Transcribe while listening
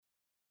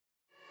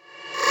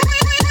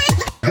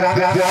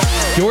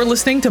You're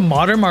listening to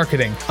Modern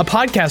Marketing, a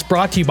podcast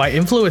brought to you by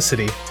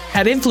Influicity.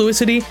 At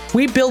Influicity,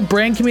 we build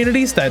brand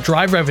communities that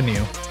drive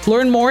revenue.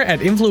 Learn more at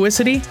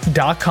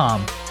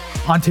influicity.com.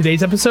 On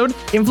today's episode,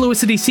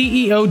 Influicity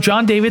CEO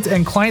John Davids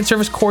and Client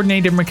Service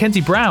Coordinator Mackenzie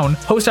Brown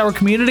host our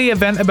community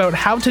event about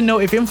how to know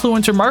if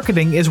influencer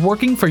marketing is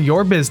working for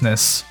your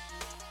business.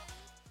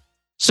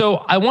 So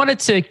I wanted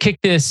to kick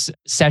this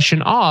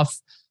session off.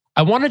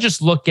 I want to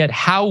just look at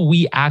how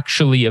we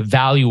actually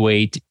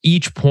evaluate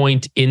each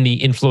point in the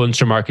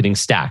influencer marketing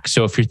stack.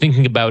 So if you're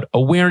thinking about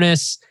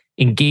awareness,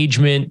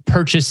 engagement,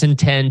 purchase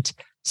intent,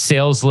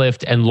 sales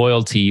lift, and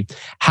loyalty,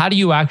 how do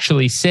you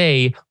actually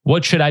say,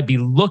 what should I be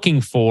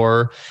looking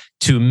for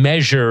to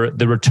measure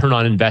the return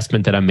on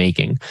investment that I'm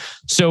making?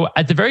 So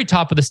at the very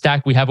top of the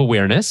stack, we have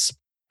awareness.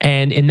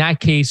 And in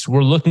that case,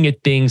 we're looking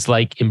at things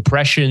like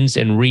impressions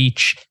and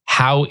reach.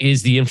 How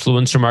is the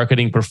influencer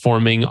marketing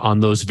performing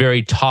on those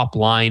very top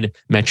line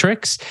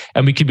metrics?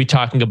 And we could be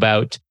talking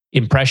about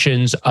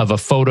impressions of a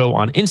photo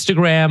on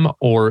Instagram,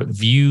 or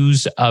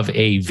views of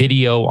a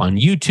video on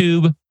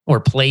YouTube,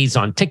 or plays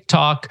on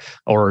TikTok,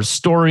 or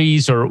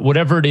stories, or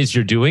whatever it is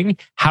you're doing.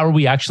 How are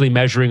we actually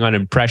measuring on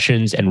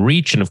impressions and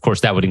reach? And of course,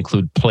 that would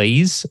include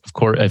plays, of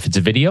course, if it's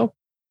a video.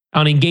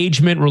 On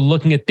engagement, we're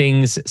looking at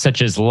things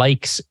such as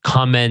likes,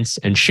 comments,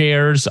 and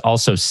shares,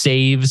 also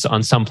saves.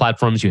 On some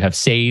platforms, you have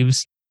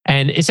saves.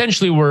 And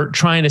essentially, we're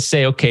trying to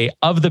say, okay,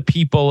 of the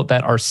people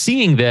that are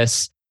seeing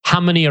this, how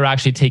many are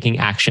actually taking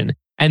action?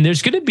 And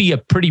there's going to be a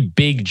pretty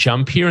big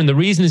jump here. And the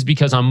reason is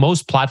because on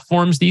most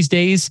platforms these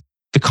days,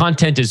 the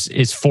content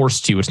is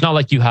forced to you. It's not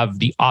like you have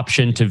the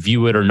option to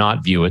view it or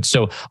not view it.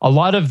 So a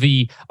lot of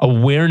the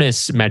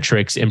awareness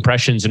metrics,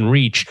 impressions and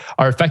reach,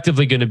 are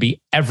effectively going to be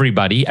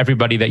everybody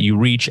that you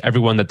reach,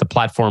 everyone that the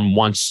platform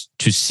wants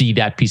to see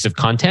that piece of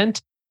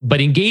content. But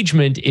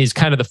engagement is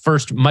kind of the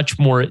first, much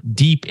more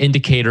deep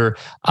indicator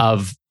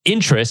of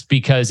interest,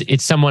 because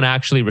it's someone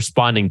actually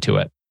responding to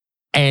it.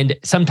 And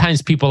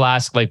sometimes people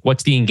ask, like,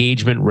 what's the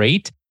engagement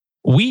rate?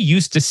 We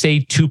used to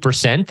say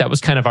 2%. That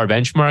was kind of our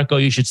benchmark. Oh,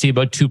 you should see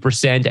about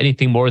 2%.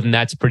 Anything more than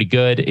that's pretty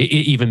good,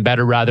 even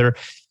better, rather.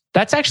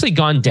 That's actually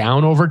gone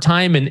down over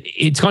time. And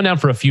it's gone down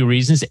for a few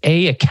reasons.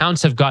 A,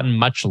 accounts have gotten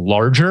much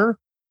larger.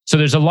 So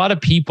there's a lot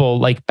of people,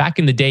 like back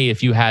in the day,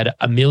 if you had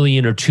 1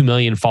 million or 2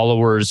 million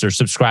followers or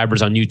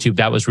subscribers on YouTube,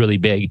 that was really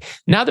big.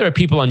 Now there are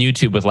people on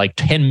YouTube with like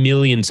 10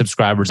 million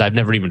subscribers I've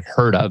never even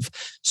heard of.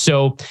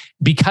 So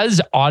because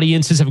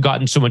audiences have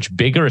gotten so much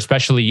bigger,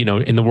 especially,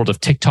 in the world of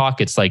TikTok,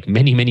 it's like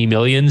many, many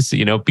millions,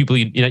 people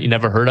you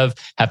never heard of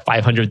have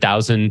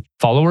 500,000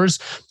 followers.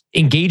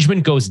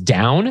 Engagement goes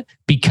down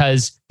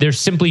because there's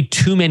simply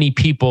too many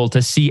people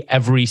to see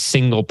every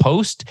single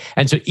post.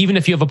 And so even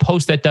if you have a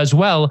post that does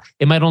well,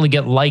 it might only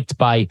get liked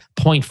by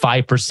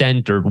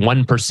 0.5% or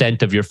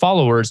 1% of your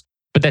followers,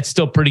 but that's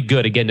still pretty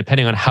good, again,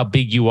 depending on how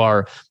big you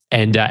are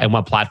and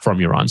what platform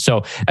you're on.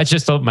 So that's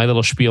just my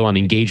little spiel on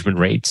engagement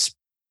rates.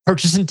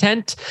 Purchase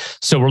intent.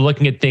 So we're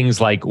looking at things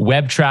like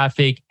web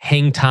traffic,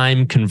 hang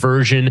time,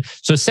 conversion.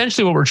 So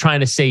essentially what we're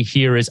trying to say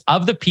here is,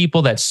 of the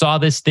people that saw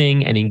this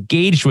thing and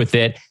engaged with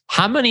it,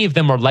 how many of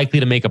them are likely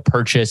to make a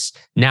purchase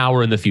now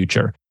or in the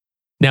future?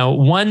 Now,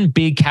 one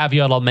big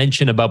caveat I'll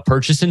mention about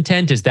purchase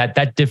intent is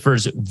that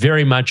differs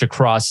very much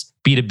across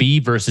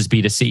B2B versus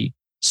B2C.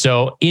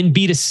 So in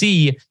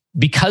B2C,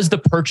 because the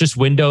purchase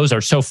windows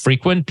are so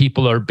frequent,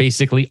 people are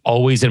basically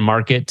always in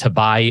market to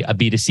buy a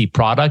B2C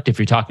product. If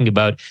you're talking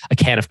about a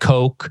can of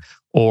Coke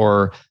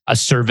or a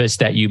service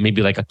that you,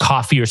 maybe like a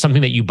coffee or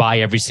something that you buy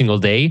every single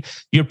day,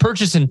 your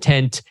purchase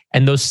intent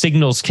and those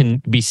signals can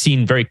be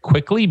seen very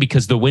quickly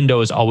because the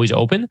window is always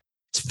open.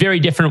 It's very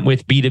different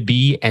with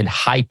B2B and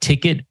high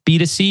ticket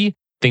B2C,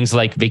 things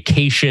like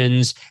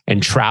vacations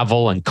and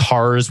travel and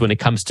cars when it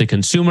comes to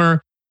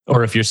consumer.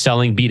 Or if you're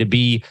selling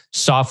B2B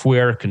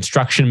software,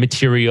 construction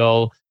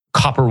material,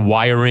 copper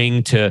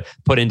wiring to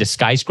put into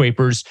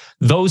skyscrapers,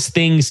 those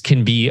things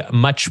can be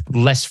much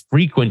less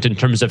frequent in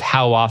terms of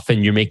how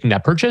often you're making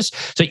that purchase.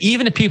 So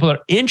even if people are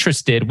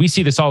interested, we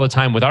see this all the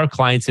time with our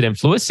clients at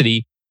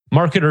Influicity,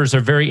 marketers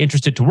are very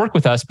interested to work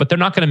with us, but they're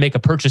not going to make a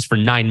purchase for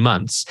 9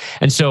 months.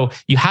 And so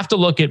you have to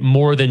look at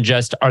more than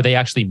just, are they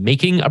actually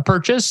making a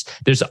purchase?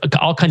 There's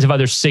all kinds of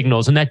other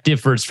signals, and that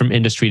differs from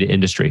industry to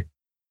industry.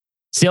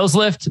 Sales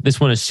lift, this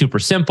one is super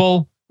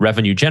simple.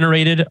 Revenue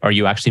generated, are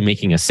you actually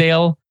making a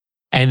sale?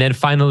 And then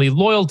finally,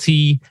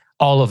 loyalty,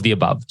 all of the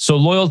above. So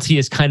loyalty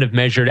is kind of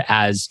measured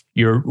as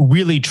your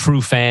really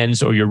true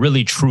fans or your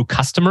really true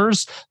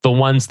customers, the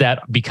ones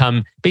that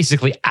become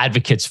basically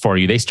advocates for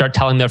you. They start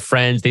telling their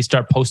friends, they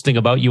start posting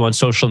about you on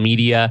social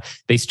media,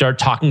 they start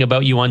talking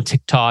about you on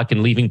TikTok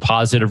and leaving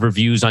positive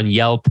reviews on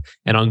Yelp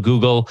and on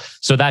Google.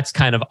 So that's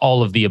kind of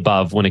all of the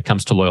above when it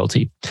comes to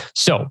loyalty.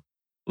 So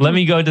let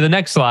me go to the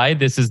next slide.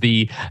 This is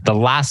the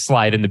last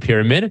slide in the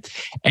pyramid.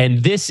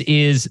 And this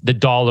is the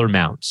dollar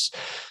amounts.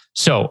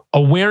 So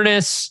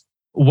awareness,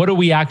 what do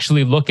we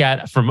actually look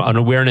at from an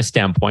awareness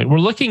standpoint? We're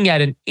looking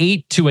at an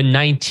 $8 to a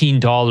 $19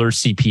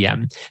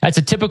 CPM. That's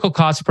a typical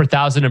cost per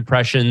 1,000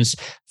 impressions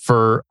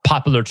for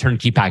popular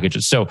turnkey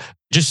packages. So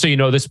just so you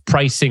know, this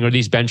pricing or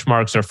these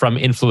benchmarks are from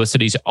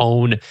Influicity's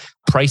own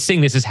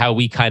pricing. This is how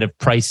we kind of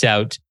price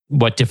out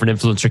what different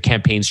influencer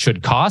campaigns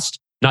should cost.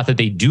 Not that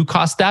they do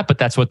cost that, but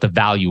that's what the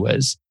value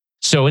is.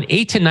 So an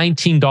 $8 to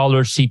 $19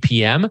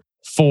 CPM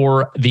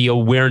for the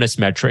awareness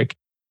metric.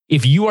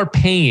 If you are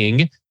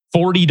paying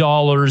 $40,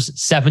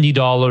 $70,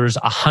 $150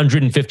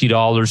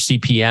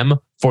 CPM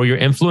for your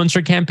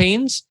influencer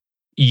campaigns,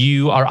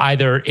 you are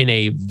either in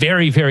a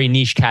very, very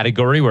niche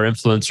category where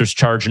influencers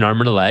charge an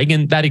arm and a leg,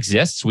 and that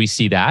exists. We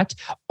see that.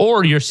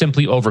 Or you're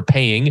simply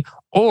overpaying,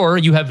 or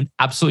you have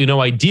absolutely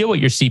no idea what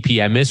your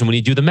CPM is. And when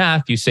you do the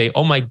math, you say,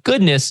 oh my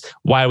goodness,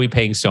 why are we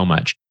paying so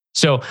much?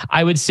 So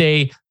I would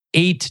say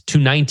 $8 to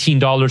 $19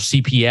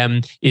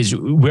 CPM is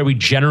where we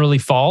generally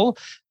fall.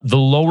 The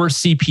lower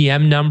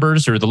CPM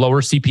numbers or the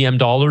lower CPM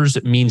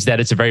dollars means that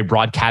it's a very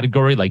broad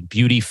category like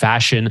beauty,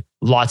 fashion,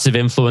 lots of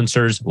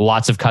influencers,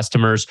 lots of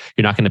customers.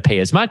 You're not going to pay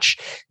as much.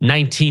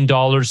 $19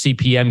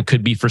 CPM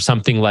could be for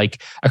something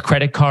like a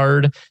credit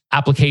card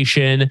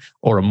application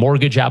or a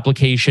mortgage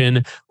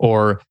application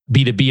or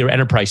B2B or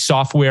enterprise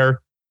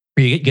software.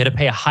 You get to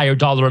pay a higher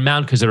dollar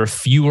amount because there are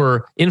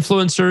fewer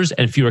influencers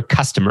and fewer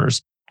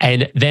customers.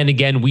 And then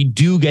again, we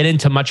do get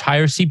into much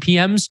higher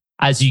CPMs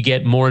as you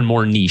get more and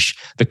more niche.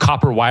 The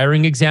copper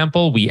wiring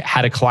example, we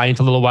had a client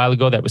a little while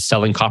ago that was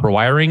selling copper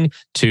wiring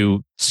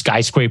to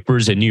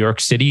skyscrapers in New York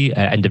City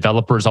and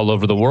developers all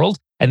over the world.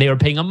 And they were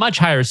paying a much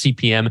higher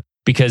CPM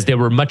because there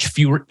were much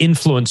fewer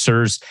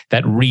influencers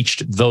that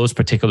reached those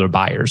particular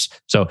buyers.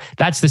 So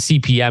that's the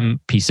CPM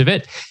piece of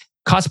it.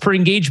 Cost per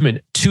engagement,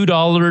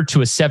 $2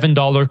 to a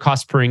 $7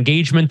 cost per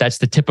engagement. That's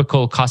the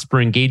typical cost per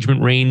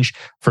engagement range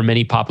for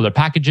many popular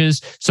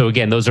packages. So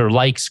again, those are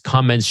likes,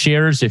 comments,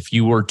 shares. If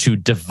you were to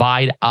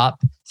divide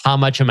up how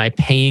much am I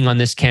paying on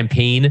this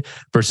campaign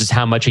versus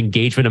how much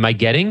engagement am I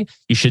getting,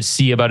 you should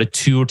see about a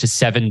 $2 to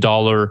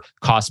 $7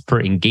 cost per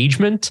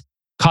engagement.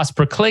 Cost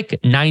per click,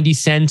 90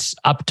 cents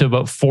up to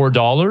about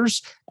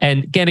 $4.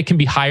 And again, it can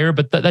be higher,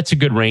 but that's a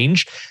good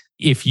range.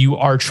 If you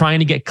are trying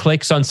to get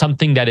clicks on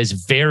something that is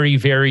very,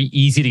 very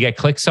easy to get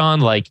clicks on,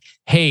 like,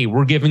 hey,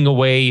 we're giving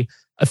away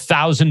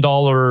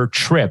 $1,000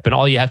 trip and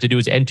all you have to do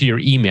is enter your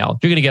email,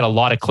 you're going to get a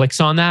lot of clicks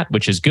on that,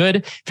 which is good.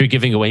 If you're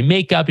giving away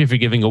makeup, if you're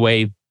giving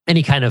away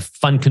any kind of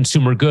fun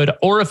consumer good,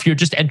 or if you're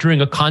just entering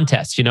a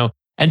contest,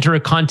 enter a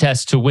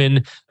contest to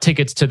win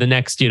tickets to the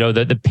next,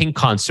 the Pink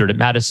concert at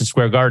Madison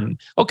Square Garden.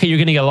 Okay, you're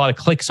going to get a lot of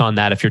clicks on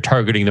that if you're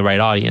targeting the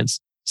right audience.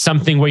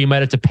 Something where you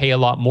might have to pay a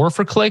lot more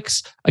for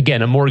clicks.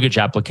 Again, a mortgage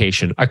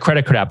application, a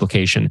credit card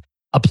application.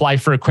 Apply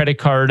for a credit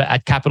card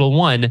at Capital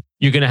One.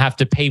 You're going to have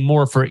to pay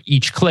more for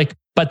each click,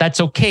 but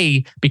that's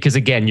okay because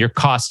again, your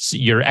costs,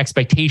 your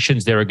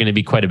expectations there are going to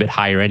be quite a bit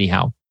higher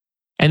anyhow.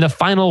 And the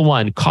final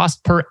one,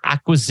 cost per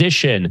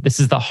acquisition. This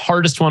is the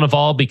hardest one of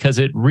all because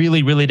it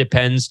really, really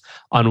depends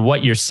on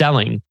what you're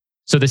selling.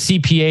 So the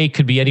CPA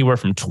could be anywhere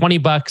from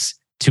 $20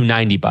 to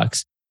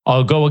 $90.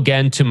 I'll go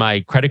again to my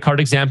credit card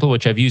example,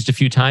 which I've used a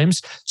few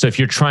times. So if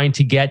you're trying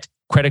to get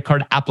credit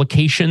card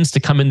applications to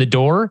come in the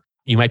door,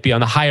 you might be on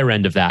the higher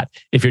end of that.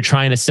 If you're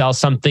trying to sell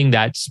something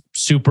that's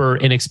super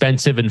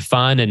inexpensive and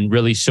fun and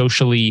really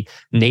socially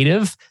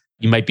native,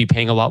 you might be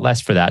paying a lot less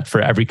for that for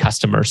every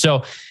customer.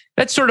 So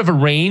that's sort of a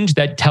range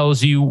that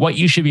tells you what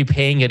you should be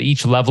paying at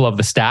each level of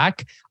the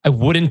stack. I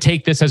wouldn't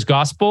take this as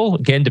gospel.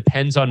 Again,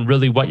 depends on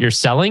really what you're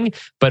selling,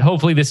 but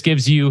hopefully this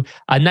gives you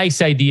a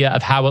nice idea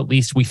of how at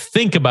least we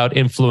think about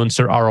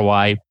influencer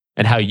ROI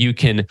and how you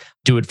can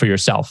do it for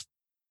yourself.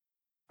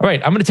 All right,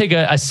 I'm going to take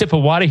a sip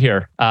of water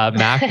here,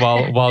 Mac,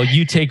 while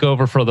you take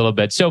over for a little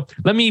bit. So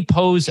let me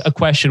pose a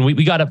question.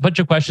 We got a bunch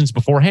of questions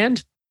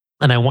beforehand,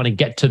 and I want to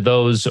get to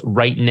those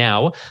right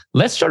now.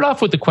 Let's start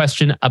off with the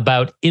question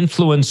about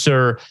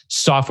influencer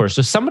software.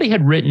 So somebody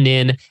had written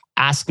in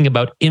asking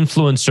about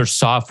influencer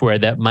software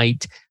that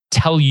might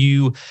tell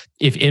you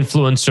if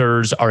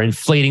influencers are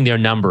inflating their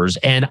numbers.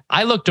 And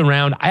I looked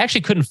around. I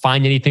actually couldn't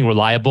find anything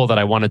reliable that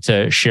I wanted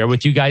to share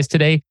with you guys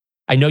today.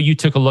 I know you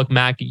took a look,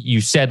 Mac.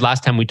 You said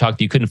last time we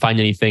talked, you couldn't find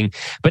anything.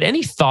 But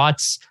any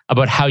thoughts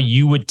about how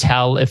you would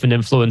tell if an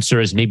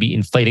influencer is maybe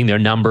inflating their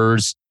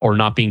numbers or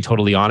not being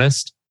totally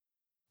honest?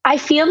 I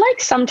feel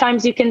like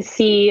sometimes you can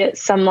see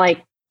some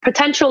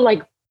potential,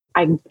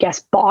 I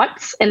guess,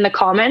 bots in the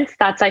comments.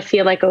 That's, I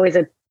feel like, always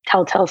a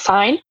telltale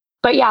sign.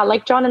 But yeah,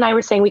 like John and I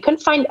were saying, we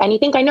couldn't find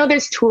anything. I know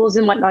there's tools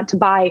and whatnot to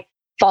buy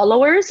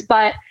followers,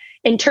 but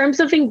in terms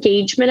of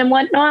engagement and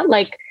whatnot,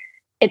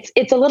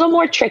 it's a little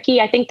more tricky.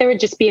 I think there would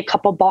just be a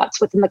couple bots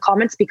within the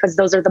comments because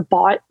those are the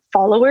bot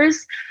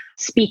followers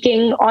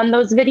speaking on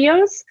those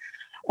videos.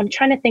 I'm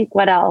trying to think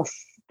what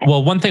else.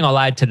 Well, one thing I'll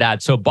add to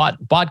that. So bot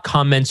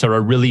comments are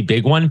a really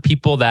big one.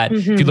 People that,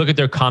 if you look at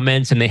their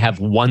comments and they have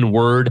one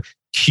word,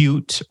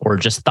 cute or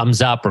just thumbs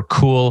up or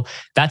cool,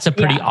 that's a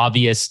pretty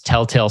obvious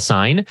telltale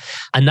sign.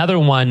 Another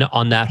one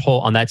on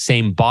that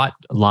same bot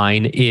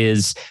line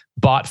is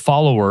bot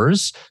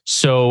followers.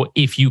 So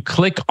if you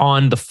click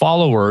on the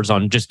followers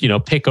on just,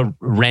 pick a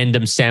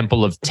random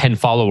sample of 10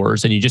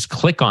 followers and you just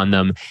click on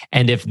them.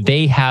 And if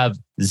they have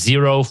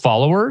 0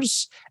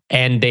 followers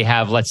and they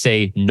have, let's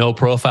say, no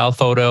profile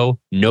photo,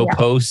 no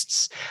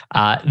posts.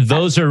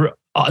 Those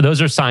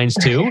are signs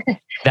too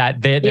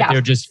that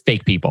they're just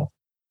fake people.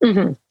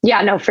 Mm-hmm.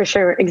 Yeah, no, for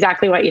sure.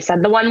 Exactly what you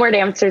said. The one word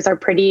answers are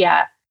pretty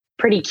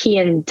key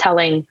in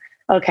telling,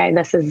 okay,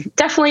 this is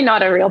definitely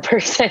not a real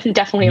person,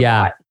 definitely a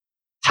bot.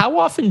 How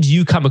often do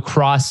you come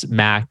across,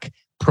 Mac,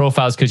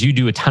 profiles? Because you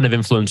do a ton of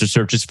influencer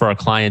searches for our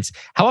clients.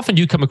 How often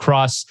do you come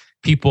across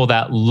people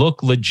that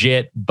look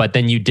legit, but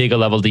then you dig a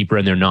level deeper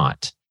and they're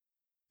not?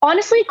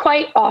 Honestly,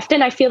 quite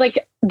often. I feel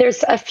like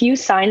there's a few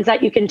signs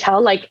that you can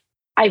tell. Like,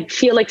 I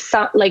feel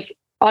like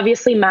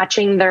obviously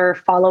matching their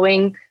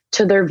following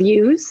to their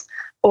views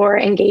or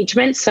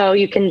engagement. So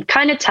you can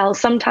kind of tell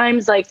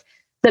sometimes, like,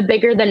 the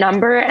bigger the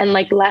number and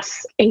like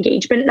less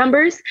engagement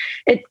numbers,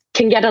 it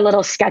can get a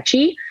little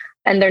sketchy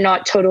and they're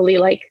not totally,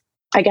 like,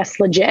 I guess,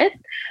 legit.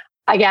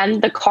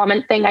 Again, the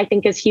comment thing I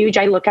think is huge.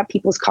 I look at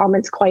people's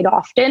comments quite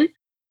often,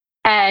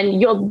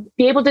 and you'll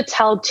be able to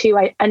tell too.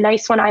 A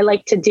nice one I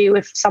like to do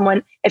if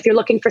you're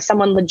looking for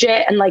someone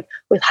legit and like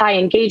with high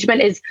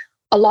engagement, is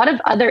a lot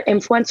of other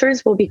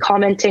influencers will be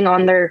commenting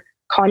on their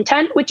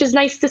content, which is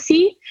nice to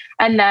see.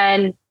 And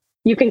then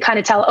you can kind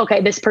of tell,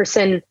 okay, this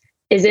person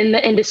is in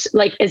the industry,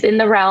 like is in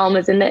the realm,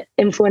 is in the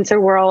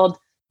influencer world.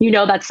 You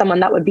know, that's someone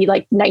that would be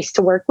like nice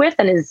to work with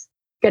and is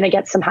going to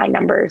get some high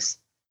numbers.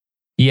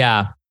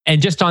 Yeah.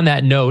 And just on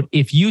that note,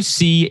 if you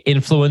see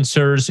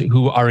influencers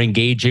who are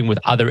engaging with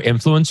other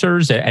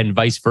influencers and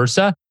vice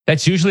versa,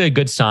 that's usually a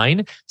good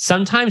sign.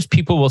 Sometimes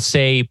people will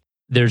say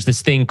there's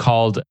this thing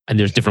called, and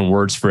there's different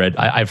words for it,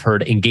 I've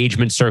heard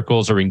engagement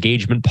circles or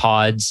engagement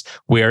pods,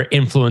 where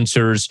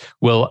influencers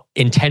will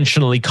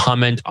intentionally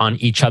comment on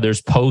each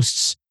other's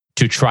posts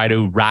to try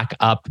to rack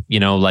up,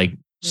 like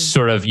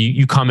sort of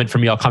you comment for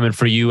me, I'll comment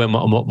for you, and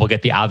we'll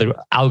get the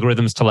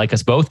algorithms to like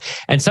us both.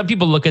 And some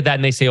people look at that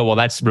and they say, oh, well,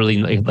 that's really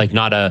like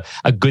not a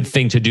good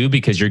thing to do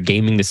because you're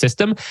gaming the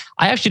system.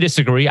 I actually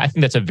disagree. I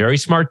think that's a very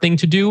smart thing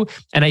to do.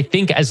 And I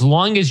think as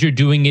long as you're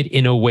doing it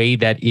in a way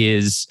that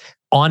is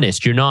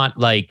honest, you're not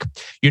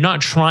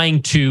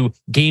trying to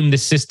game the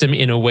system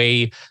in a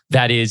way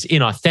that is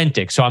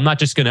inauthentic. So I'm not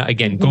just going to,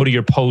 again, go to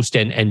your post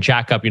and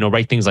jack up,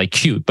 write things like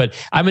cute, but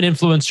I'm an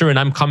influencer and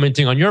I'm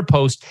commenting on your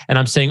post and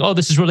I'm saying, oh,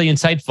 this is really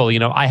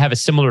insightful. I have a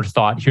similar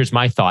thought. Here's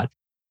my thought.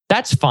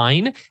 That's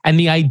fine. And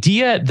the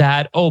idea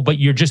that, oh, but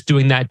you're just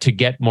doing that to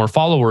get more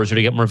followers or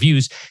to get more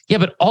views. Yeah,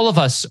 but all of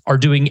us are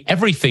doing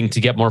everything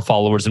to get more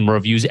followers and more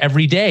views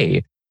every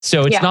day.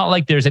 So it's not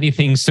like there's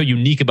anything so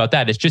unique about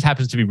that. It just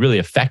happens to be really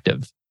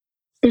effective.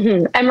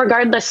 Mm-hmm. And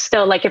regardless,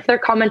 still, like if they're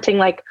commenting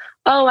like,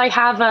 oh, I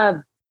have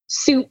a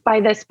suit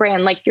by this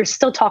brand, like you're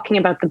still talking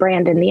about the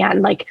brand in the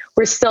end. Like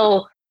we're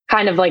still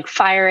kind of like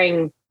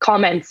firing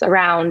comments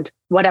around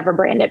whatever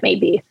brand it may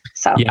be.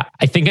 So yeah,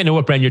 I think I know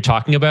what brand you're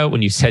talking about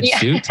when you said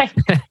suit,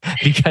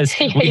 because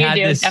we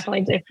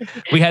definitely do.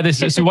 We had this.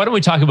 So why don't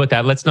we talk about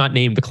that? Let's not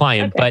name the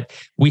client, but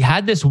we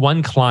had this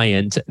one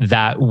client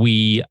that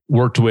we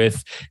worked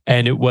with,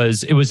 and it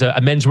was a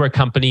menswear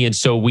company. And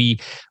so we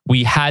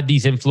had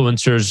these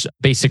influencers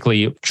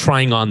basically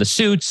trying on the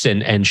suits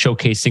and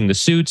showcasing the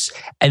suits.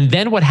 And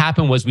then what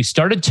happened was we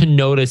started to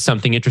notice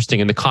something interesting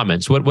in the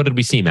comments. What did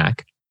we see,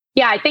 Mac?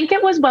 Yeah, I think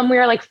it was when we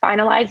were like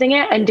finalizing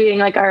it and doing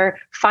like our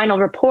final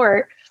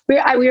report. We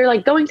were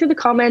like going through the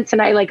comments,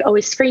 and I like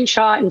always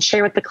screenshot and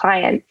share with the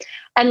client.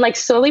 And like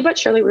slowly but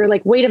surely, we were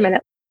like, wait a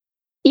minute.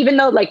 Even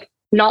though like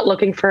not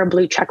looking for a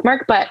blue check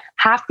mark, but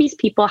half these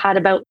people had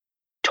about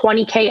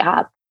 20K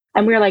up.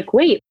 And we were like,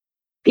 wait,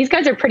 these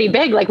guys are pretty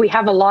big. Like we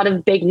have a lot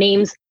of big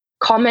names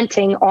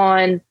commenting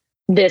on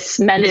this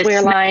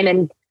menswear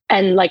line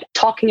and like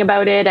talking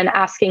about it and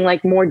asking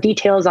like more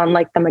details on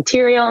like the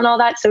material and all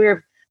that. So we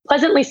were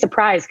pleasantly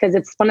surprised, because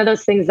it's one of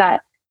those things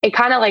that it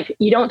kind of like,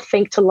 you don't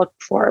think to look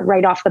for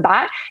right off the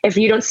bat. If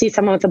you don't see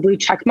someone with a blue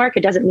check mark,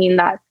 it doesn't mean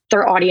that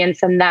their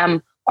audience and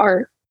them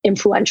are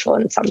influential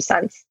in some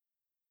sense.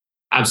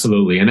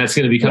 Absolutely. And that's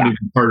going to become even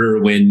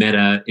harder when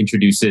Meta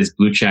introduces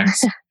blue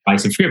checks by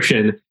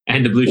subscription,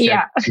 and the blue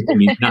check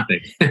means nothing.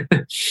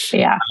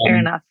 Fair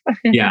enough.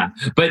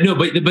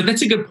 But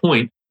that's a good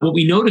point. What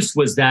we noticed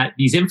was that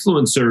these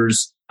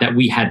influencers that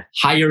we had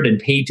hired and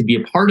paid to be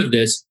a part of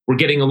this were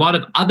getting a lot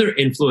of other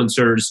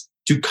influencers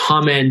to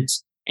comment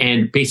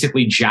and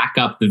basically jack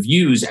up the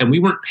views. And we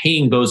weren't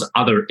paying those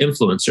other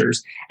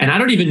influencers. And I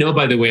don't even know,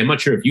 by the way, I'm not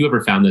sure if you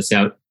ever found this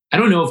out. I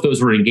don't know if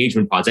those were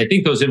engagement pods. I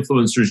think those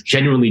influencers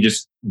genuinely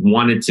just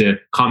wanted to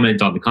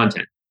comment on the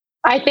content.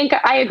 I think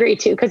I agree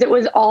too, because it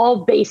was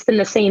all based in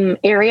the same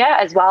area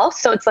as well.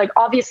 So it's like,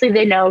 obviously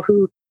they know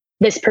who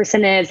this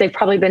person is. They've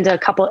probably been to a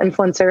couple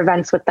influencer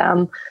events with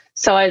them.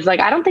 So I was like,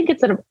 I don't think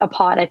it's a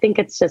pod. I think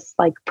it's just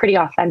like pretty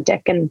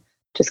authentic and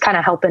just kind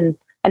of helping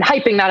and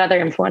hyping that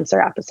other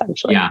influencer up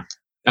essentially. Yeah,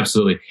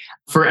 absolutely.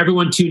 For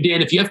everyone tuned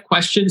in, if you have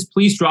questions,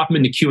 please drop them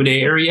in the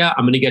Q&A area.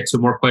 I'm going to get to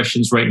more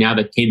questions right now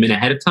that came in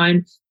ahead of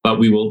time, but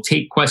we will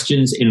take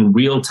questions in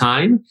real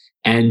time.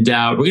 And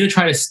we're going to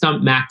try to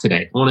stump Mac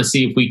today. I want to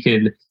see if we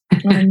can,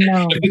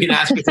 if we can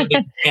ask her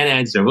something and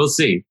answer. We'll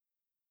see.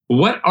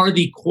 what are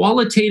the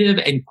qualitative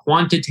and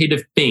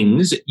quantitative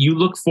things you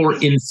look for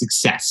in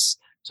success?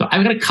 So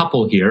I've got a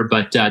couple here,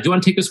 but do you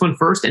want to take this one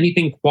first?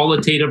 Anything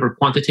qualitative or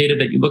quantitative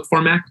that you look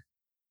for, Mac?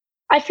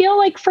 I feel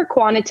like for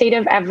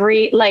quantitative,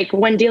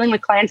 when dealing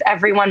with clients,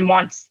 everyone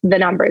wants the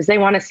numbers. They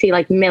want to see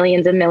like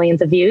millions and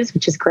millions of views,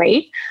 which is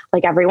great,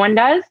 like everyone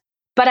does.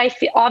 But I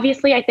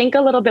think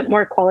a little bit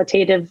more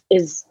qualitative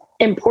is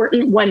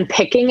important when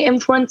picking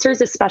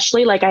influencers,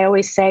 especially like I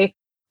always say,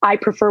 I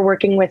prefer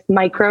working with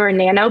micro or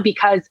nano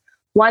because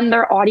one,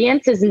 their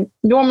audience isn't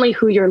normally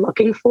who you're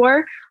looking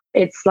for.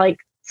 It's like,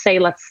 say,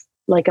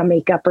 like a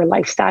makeup or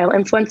lifestyle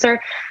influencer.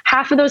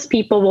 Half of those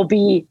people will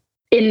be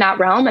in that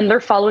realm and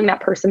they're following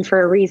that person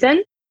for a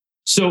reason.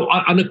 So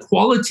on a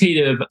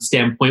qualitative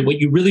standpoint, what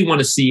you really want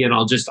to see, and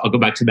I'll go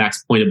back to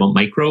Mac's point about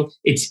micro,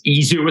 it's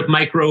easier with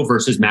micro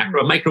versus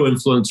macro. Micro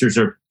influencers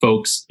are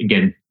folks,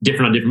 again,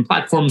 different on different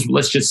platforms.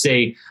 Let's just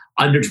say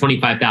under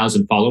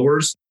 25,000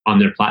 followers on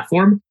their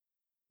platform.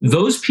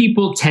 Those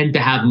people tend to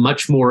have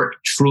much more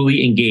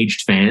truly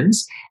engaged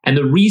fans. And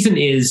the reason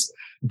is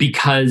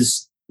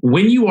because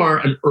when you are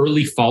an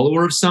early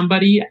follower of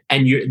somebody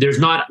and there's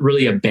not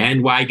really a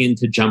bandwagon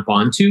to jump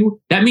onto,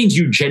 that means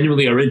you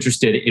genuinely are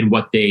interested in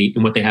what they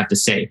have to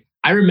say.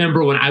 I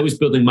remember when I was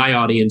building my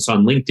audience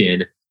on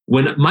LinkedIn,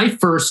 when my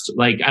first,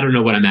 I don't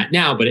know what I'm at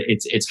now, but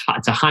it's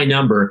a high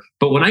number.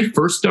 But when I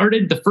first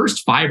started, the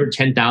first 5 or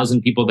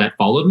 10,000 people that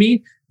followed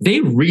me,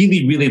 they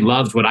really, really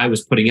loved what I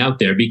was putting out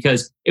there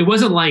because it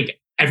wasn't like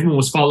everyone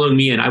was following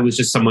me and I was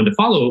just someone to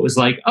follow. It was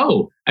like,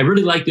 oh, I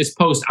really like this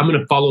post. I'm going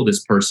to follow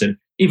this person,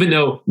 even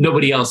though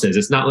nobody else is.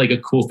 It's not like a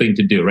cool thing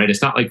to do, right?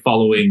 It's not like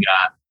following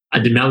a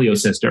D'Amelio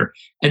sister.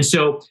 And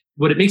so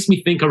what it makes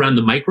me think around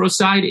the micro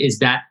side is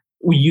that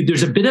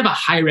there's a bit of a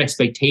higher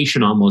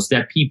expectation almost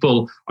that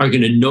people are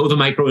going to know the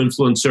micro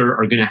influencer,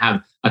 are going to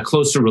have a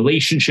closer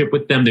relationship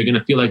with them. They're going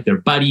to feel like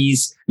they're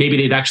buddies. Maybe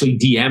they've actually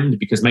DM'd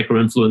because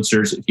micro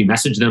influencers, if you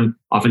message them,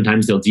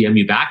 oftentimes they'll DM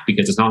you back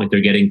because it's not like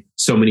they're getting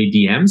so many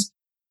DMs.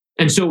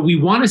 And so we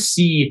want to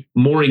see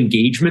more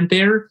engagement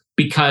there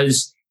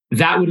because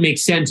that would make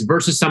sense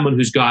versus someone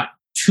who's got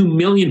 2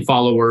 million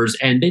followers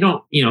and they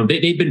don't,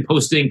 they've been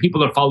posting,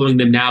 people are following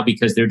them now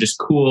because they're just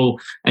cool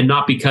and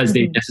not because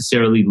they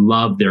necessarily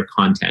love their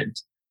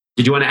content.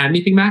 Did you want to add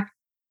anything, Mac?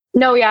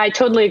 No, yeah, I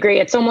totally agree.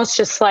 It's almost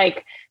just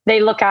like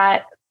they look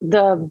at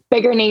the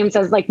bigger names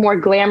as like more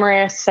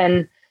glamorous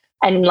and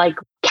like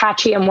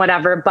catchy and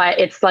whatever, but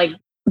it's like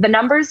the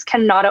numbers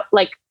cannot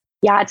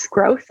it's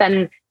growth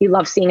and you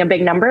love seeing a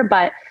big number,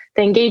 but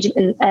the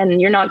engagement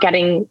and you're not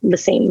getting the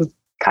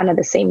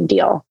same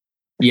deal.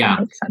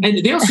 Yeah.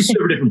 And they also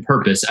serve a different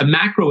purpose. A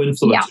macro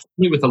influencer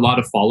with a lot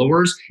of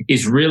followers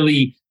is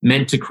really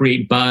meant to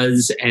create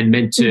buzz and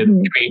meant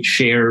to create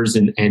shares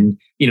and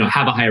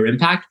have a higher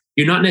impact.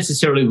 You're not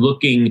necessarily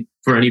looking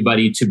for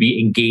anybody to be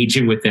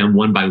engaging with them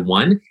one by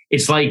one.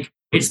 It's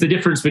the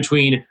difference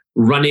between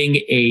running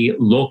a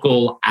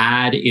local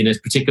ad in a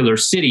particular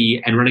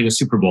city and running a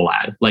Super Bowl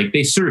ad. Like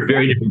they serve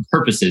very different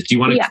purposes. Do you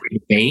want to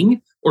create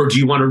bang or do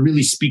you want to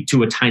really speak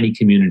to a tiny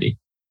community?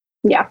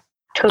 Yeah,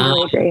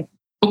 totally agree.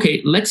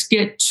 Okay, let's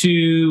get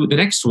to the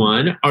next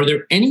one. Are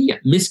there any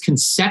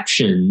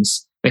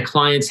misconceptions that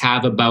clients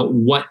have about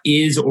what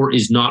is or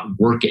is not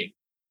working?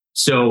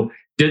 So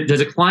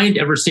does a client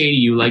ever say to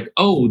you like,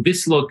 oh,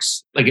 this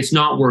looks like it's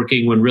not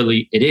working when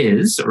really it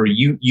is, or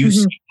you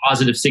see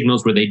positive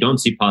signals where they don't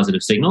see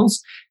positive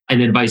signals,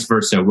 and then vice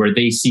versa, where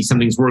they see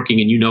something's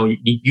working and you know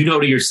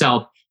to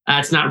yourself,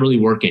 that's not really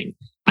working.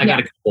 I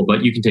got a couple,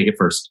 but you can take it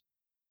first.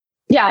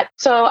 Yeah.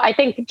 So I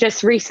think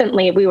just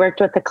recently we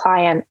worked with a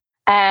client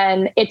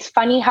and it's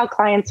funny how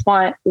clients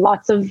want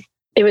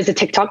it was a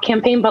TikTok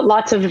campaign, but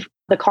lots of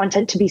the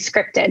content to be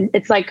scripted.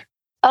 It's like,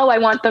 oh, I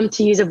want them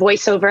to use a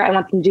voiceover. I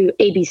want them to do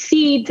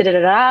ABC,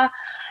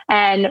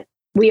 And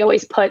we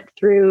always put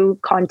through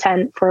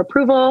content for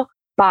approval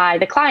by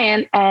the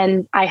client.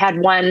 And I had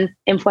one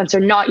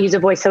influencer not use a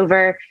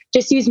voiceover,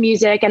 just use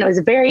music. And it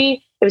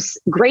was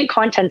great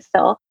content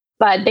still.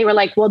 But they were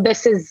like, well,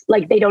 this is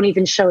like, they don't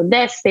even show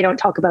this. They don't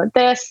talk about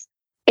this,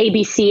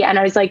 ABC. And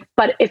I was like,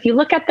 but if you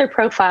look at their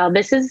profile,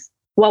 this is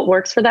what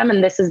works for them.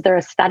 And this is their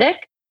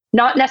aesthetic,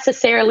 not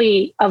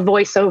necessarily a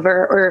voiceover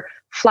or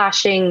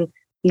flashing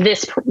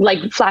this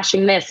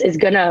is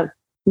going to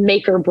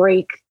make or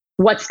break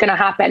what's going to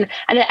happen.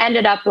 And it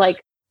ended up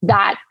like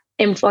that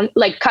influence,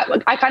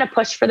 I kind of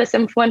pushed for this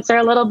influencer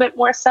a little bit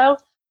more so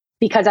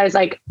because I was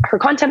like, her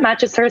content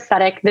matches her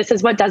aesthetic. This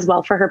is what does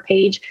well for her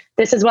page.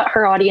 This is what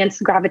her audience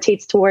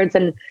gravitates towards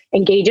and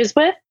engages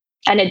with.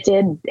 And it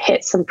did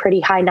hit some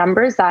pretty high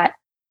numbers that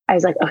I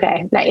was like,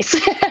 okay, nice.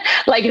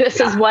 This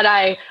is what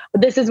I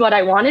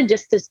wanted,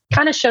 just to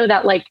kind of show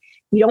that like,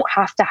 you don't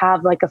have to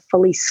have like a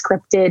fully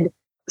scripted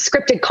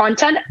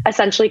content,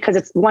 essentially, because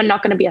it's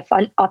not going to be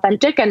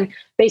authentic. And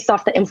based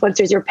off the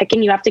influencers you're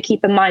picking, you have to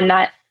keep in mind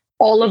that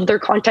all of their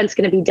content's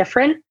going to be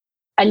different.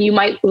 And you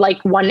might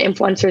like one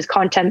influencer's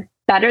content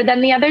better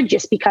than the other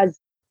just because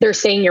they're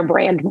saying your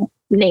brand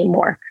name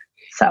more.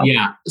 So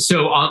yeah.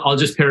 So I'll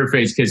just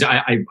paraphrase because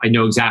I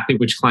know exactly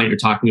which client you're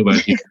talking about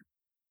here.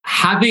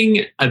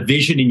 having a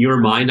vision in your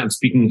mind, I'm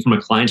speaking from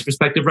a client's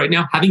perspective right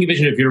now, having a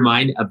vision of your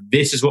mind of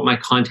this is what my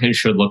content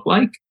should look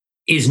like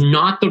is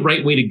not the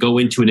right way to go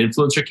into an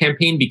influencer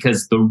campaign,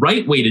 because the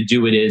right way to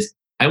do it is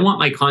I want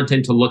my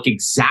content to look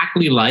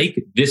exactly like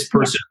this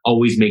person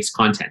always makes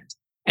content.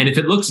 And if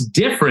it looks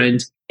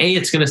different,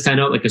 it's going to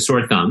stand out like a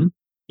sore thumb.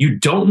 You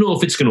don't know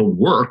if it's going to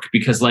work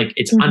because like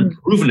it's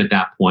unproven at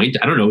that point.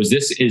 I don't know.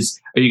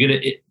 Are you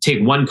going to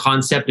take one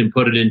concept and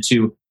put it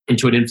into an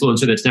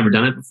influencer that's never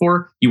done it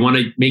before? You want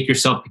to make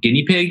yourself the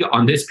guinea pig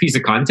on this piece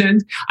of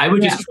content? I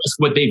would just trust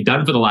what they've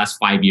done for the last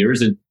 5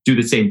 years and do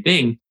the same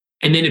thing.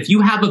 And then if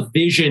you have a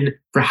vision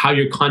for how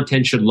your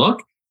content should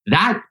look,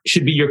 that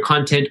should be your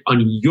content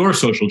on your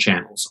social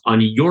channels,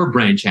 on your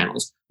brand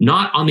channels,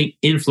 not on the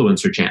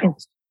influencer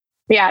channels.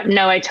 Yeah,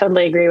 no, I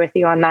totally agree with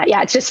you on that.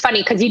 Yeah, it's just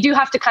funny because you do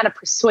have to kind of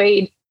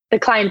persuade the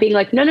client being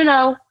like,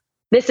 no,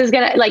 this is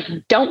going to like,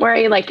 don't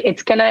worry. Like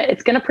it's going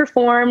to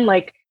perform.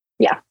 Like,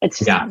 yeah, it's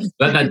just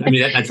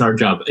that's our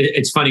job.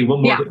 It's funny.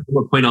 One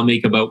more point I'll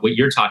make about what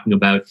you're talking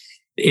about.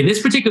 In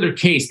this particular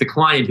case, the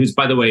client, who's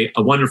by the way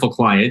a wonderful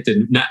client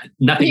and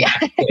nothing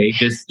bad to say,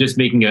 just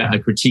making a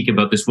critique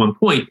about this one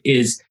point,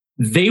 is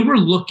they were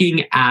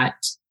looking at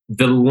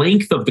the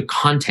length of the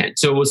content.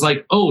 So it was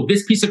like, oh,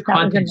 this piece of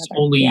content is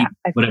only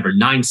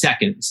 9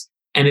 seconds,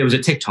 and it was a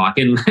TikTok.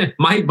 And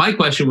my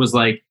question was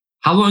like,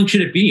 how long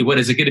should it be? What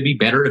is it going to be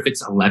better if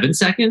it's 11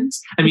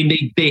 seconds? I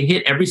mean, they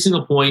hit every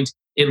single point.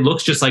 It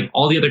looks just like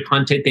all the other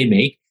content they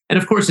make. And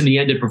of course, in the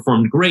end, it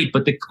performed great.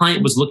 But the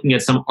client was looking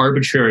at some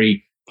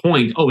arbitrary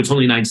point. Oh, it's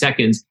only 9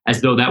 seconds,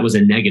 as though that was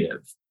a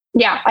negative.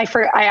 Yeah, I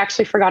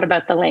actually forgot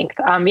about the length.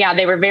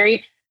 They were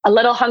a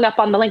little hung up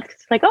on the length.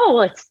 It's like, oh,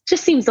 well, it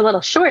just seems a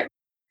little short.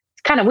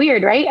 It's kind of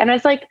weird, right? And I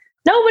was like,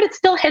 no, but it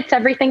still hits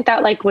everything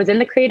that like was in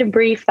the creative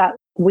brief that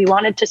we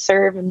wanted to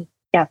serve. And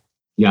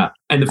yeah.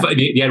 And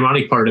the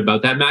ironic part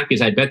about that, Mac,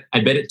 is I bet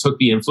it took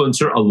the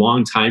influencer a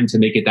long time to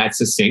make it that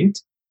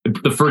succinct.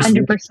 The first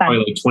probably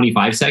like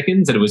 25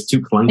 seconds, and it was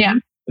too clunky. Yeah.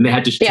 And they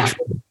had to.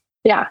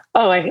 Yeah.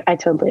 Oh, I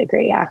totally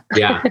agree. Yeah.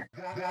 Yeah.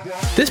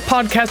 This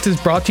podcast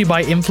is brought to you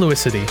by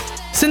Influicity.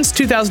 Since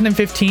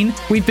 2015,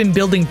 we've been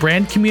building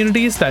brand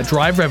communities that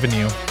drive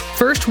revenue.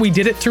 First, we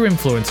did it through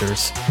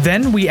influencers.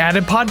 Then we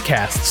added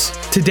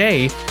podcasts.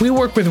 Today, we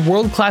work with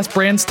world-class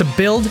brands to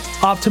build,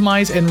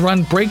 optimize, and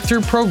run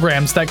breakthrough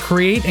programs that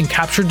create and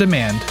capture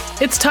demand.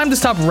 It's time to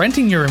stop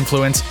renting your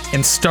influence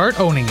and start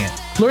owning it.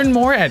 Learn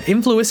more at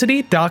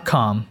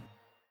Influicity.com.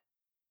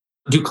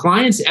 Do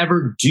clients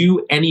ever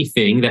do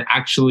anything that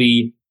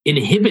actually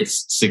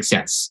inhibits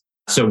success?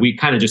 So we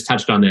kind of just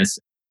touched on this.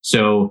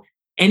 So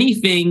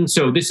anything,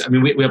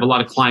 we have a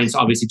lot of clients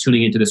obviously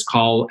tuning into this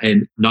call,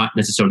 and not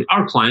necessarily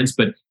our clients,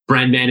 but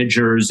brand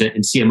managers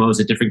and CMOs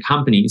at different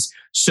companies.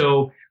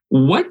 So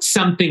what's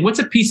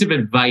a piece of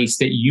advice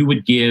that you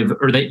would give,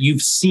 or that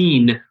you've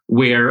seen,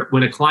 where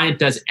when a client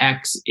does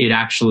X, it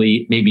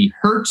actually maybe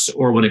hurts,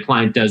 or when a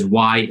client does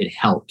Y, it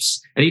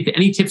helps?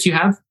 Any tips you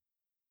have?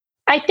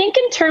 I think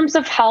in terms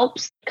of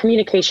helps,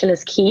 communication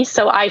is key.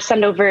 So I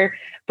send over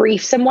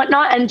briefs and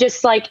whatnot. And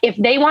just like, if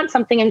they want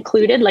something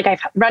included, like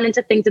I've run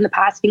into things in the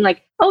past being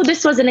like, oh,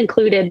 this wasn't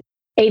included,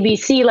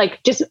 ABC,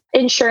 like just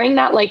ensuring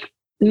that like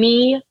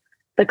me,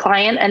 the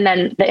client, and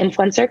then the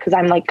influencer, because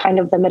I'm like kind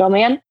of the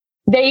middleman,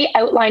 they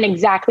outline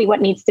exactly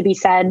what needs to be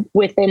said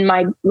within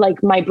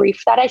my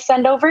brief that I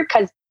send over.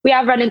 Because we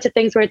have run into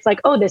things where it's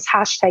like, oh, this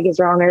hashtag is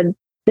wrong, or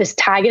this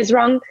tag is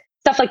wrong,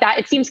 stuff like that.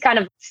 It seems kind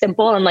of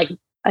simple and like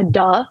a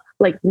duh,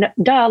 like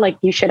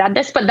you should add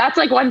this. But that's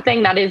like one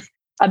thing that is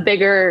a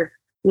bigger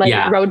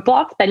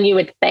roadblock than you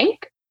would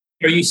think.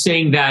 Are you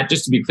saying that,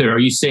 just to be clear, are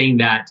you saying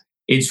that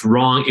it's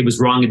wrong, it was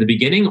wrong in the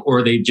beginning,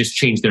 or they've just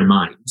changed their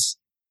minds?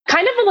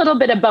 Kind of a little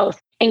bit of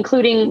both,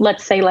 including,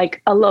 let's say,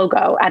 like a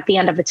logo at the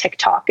end of a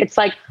TikTok. It's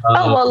like,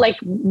 like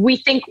we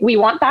think we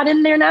want that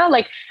in there now.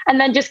 Like, and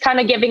then just kind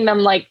of giving them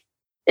like,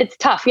 it's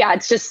tough. Yeah.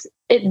 It's just,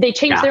 they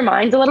change their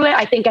minds a little bit,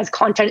 I think, as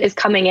content is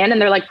coming in,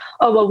 and they're like,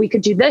 oh, well, we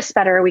could do this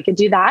better, or we could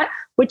do that,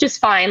 which is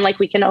fine. Like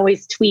we can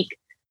always tweak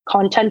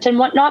content and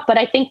whatnot. But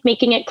I think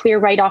making it clear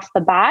right off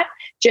the bat,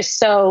 just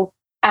so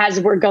as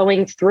we're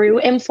going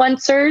through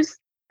influencers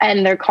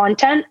and their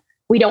content,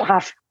 we don't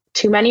have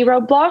too many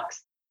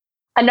roadblocks.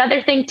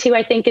 Another thing too,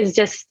 I think, is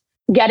just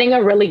getting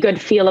a really good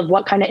feel of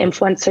what kind of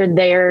influencer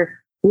they're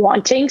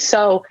wanting.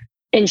 So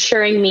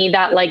ensuring me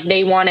that like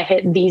they want to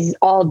hit these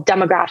all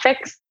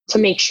demographics to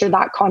make sure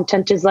that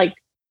content is like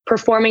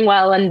performing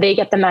well and they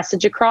get the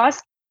message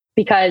across.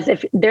 Because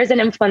if there's an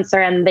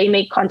influencer and they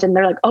make content,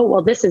 they're like, oh,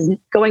 well, this is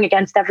going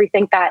against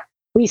everything that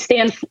we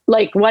stand,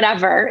 like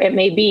whatever it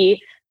may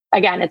be.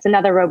 Again, it's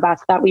another roadblock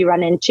that we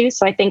run into.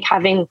 So I think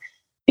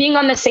being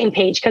on the same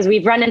page, because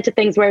we've run into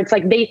things where it's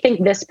like they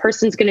think this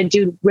person's going to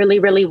do really,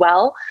 really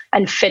well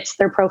and fits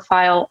their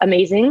profile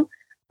amazing.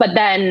 But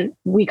then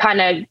we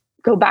kind of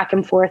go back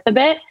and forth a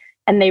bit,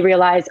 and they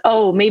realize,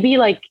 oh, maybe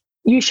like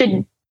you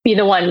should be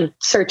the one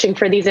searching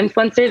for these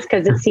influencers,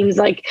 because it seems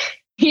like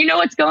you know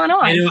what's going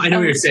on. I know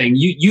what you're saying.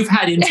 You've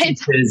had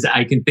instances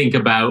I can think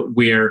about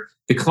where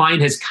the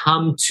client has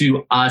come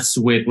to us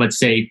with, let's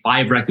say,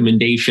 5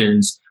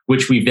 recommendations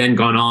which we've then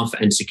gone off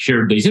and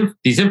secured these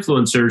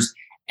influencers.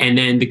 And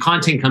then the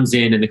content comes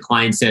in and the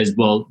client says,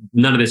 well,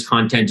 none of this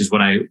content is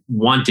what I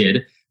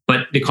wanted,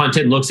 but the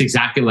content looks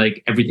exactly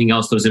like everything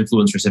else those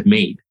influencers have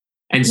made.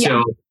 And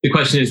so the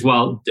question is,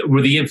 well,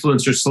 were the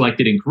influencers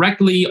selected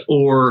incorrectly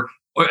or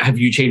have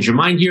you changed your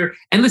mind here?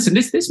 And listen,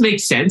 this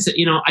makes sense.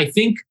 I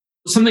think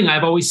something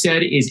I've always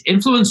said is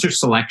influencer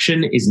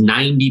selection is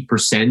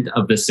 90%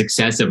 of the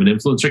success of an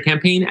influencer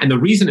campaign. And the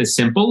reason is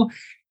simple.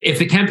 If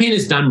the campaign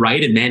is done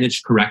right and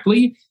managed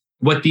correctly,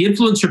 what the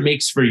influencer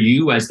makes for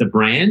you as the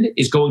brand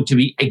is going to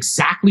be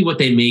exactly what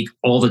they make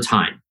all the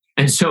time.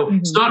 And so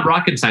it's not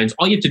rocket science.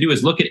 All you have to do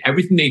is look at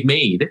everything they've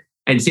made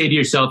and say to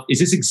yourself, is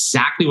this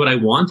exactly what I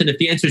want? And if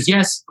the answer is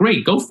yes,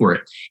 great, go for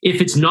it.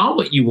 If it's not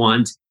what you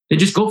want, then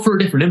just go for a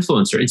different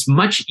influencer. It's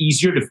much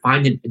easier to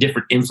find a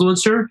different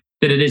influencer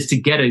than it is to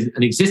get an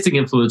existing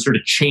influencer to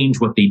change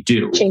what they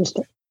do. Changed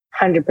it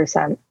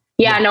 100%.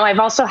 Yeah, no, I've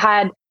also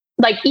had,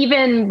 like,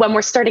 even when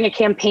we're starting a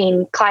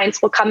campaign,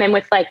 clients will come in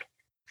with like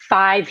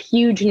 5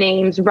 huge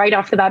names right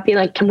off the bat, being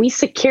like, can we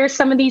secure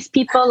some of these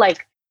people?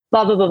 Like,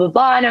 blah, blah, blah, blah,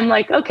 blah. And I'm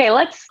like, okay,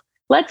 let's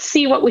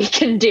see what we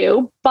can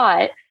do.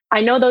 But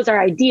I know those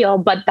are ideal,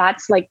 but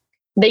that's like,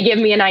 they give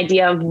me an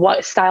idea of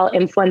what style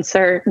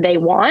influencer they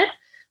want.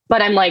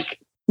 But I'm like,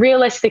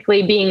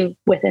 realistically, being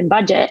within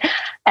budget,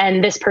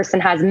 and this person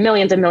has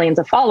millions and millions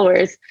of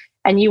followers,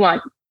 and you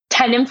want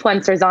 10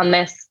 influencers on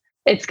this,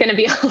 it's going to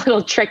be a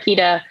little tricky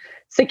to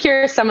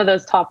secure some of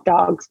those top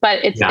dogs. But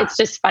it's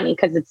just funny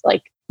because it's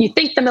like, you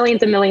think the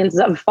millions and millions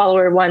of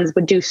follower ones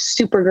would do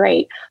super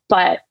great.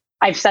 But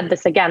I've said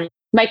this again,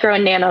 micro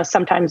and nano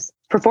sometimes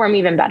perform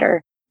even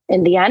better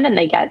in the end, and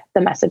they get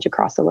the message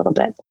across a little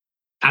bit.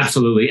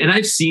 Absolutely. And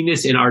I've seen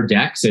this in our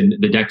decks, and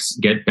the decks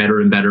get better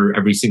and better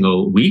every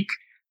single week.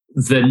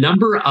 The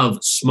number of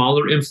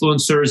smaller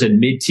influencers and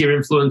mid-tier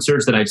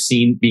influencers that I've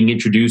seen being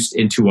introduced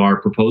into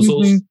our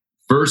proposals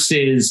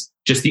versus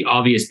just the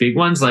obvious big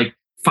ones. Like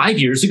 5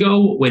 years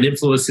ago, when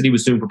Influicity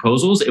was doing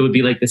proposals, it would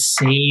be like the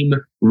same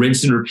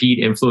rinse and repeat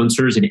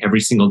influencers in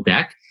every single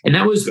deck. And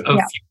that was a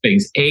few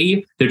things.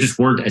 A, there just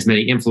weren't as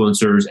many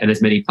influencers and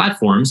as many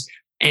platforms.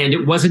 And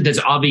it wasn't as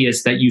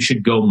obvious that you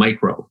should go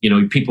micro.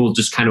 People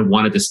just kind of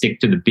wanted to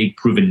stick to the big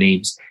proven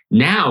names.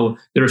 Now,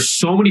 there are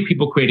so many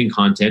people creating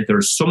content. There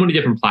are so many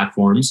different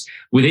platforms.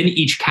 Within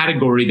each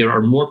category, there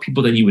are more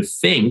people than you would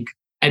think.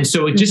 And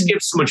so it just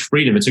gives so much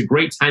freedom. It's a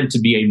great time to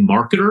be a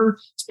marketer.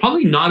 It's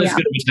probably not as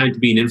good of a time to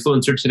be an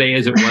influencer today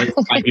as it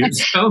was 5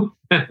 years ago.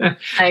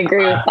 I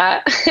agree with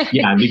that.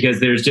 Because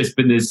there's just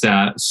been this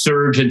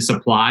surge in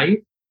supply.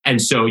 And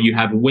so you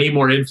have way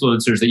more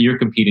influencers that you're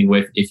competing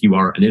with if you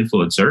are an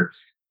influencer.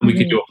 We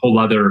could do a whole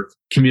other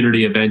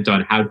community event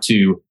on how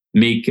to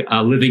make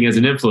a living as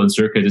an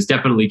influencer, because it's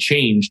definitely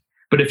changed.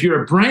 But if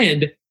you're a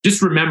brand,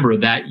 just remember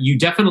that you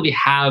definitely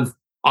have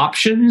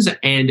options,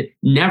 and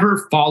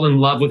never fall in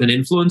love with an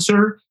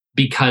influencer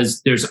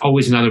because there's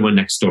always another one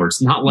next door.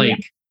 It's not like,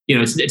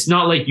 it's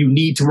not like you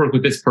need to work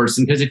with this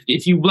person, because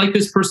if you like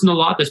this person a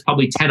lot, there's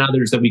probably 10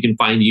 others that we can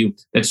find you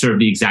that serve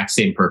the exact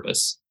same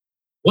purpose.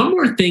 One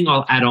more thing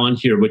I'll add on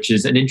here, which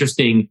is an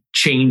interesting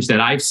change that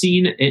I've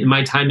seen in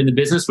my time in the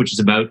business, which is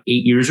about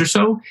 8 years or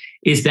so,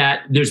 is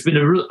that there's been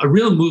a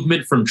real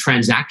movement from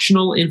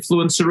transactional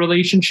influencer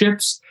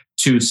relationships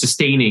to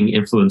sustaining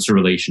influencer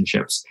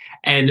relationships.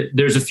 And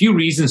there's a few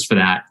reasons for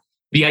that.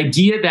 The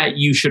idea that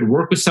you should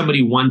work with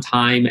somebody one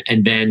time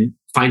and then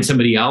find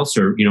somebody else,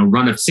 or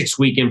run a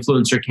 6-week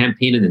influencer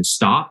campaign and then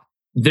stop.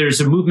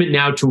 There's a movement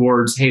now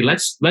towards, hey,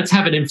 let's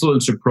have an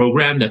influencer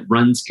program that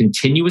runs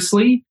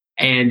continuously.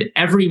 And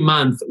every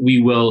month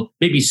we will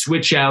maybe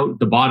switch out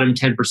the bottom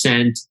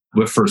 10%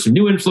 for some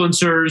new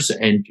influencers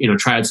and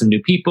try out some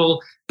new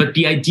people. But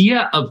the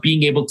idea of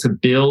being able to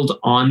build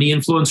on the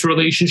influencer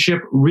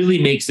relationship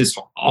really makes this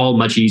all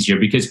much easier,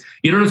 because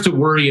you don't have to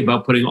worry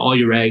about putting all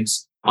your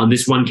eggs on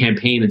this one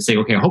campaign and saying,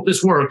 okay, I hope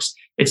this works.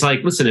 It's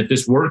like, listen, if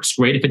this works,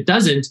 great. If it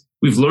doesn't,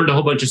 we've learned a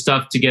whole bunch of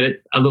stuff to get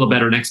it a little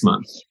better next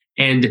month.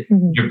 And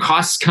your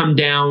costs come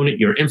down,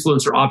 your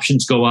influencer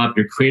options go up,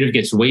 your creative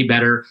gets way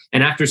better.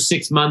 And after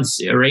 6 months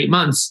or 8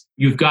 months,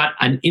 you've got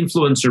an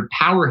influencer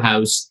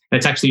powerhouse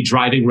that's actually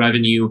driving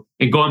revenue.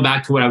 And going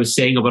back to what I was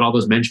saying about all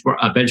those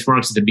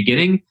benchmarks at the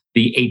beginning,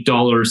 the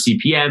 $8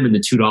 CPM and the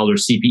 $2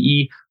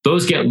 CPE,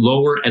 those get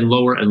lower and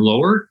lower and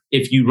lower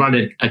if you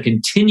run a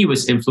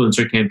continuous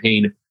influencer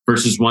campaign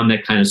versus one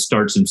that kind of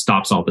starts and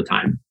stops all the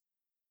time.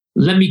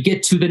 Let me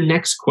get to the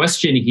next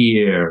question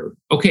here.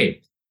 Okay.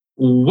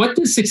 What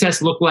does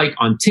success look like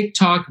on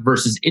TikTok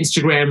versus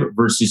Instagram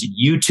versus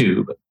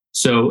YouTube?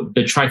 So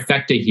the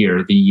trifecta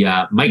here, the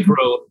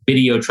micro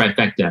video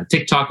trifecta: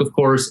 TikTok, of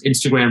course,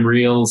 Instagram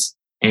Reels,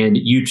 and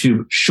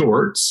YouTube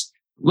Shorts.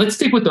 Let's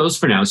stick with those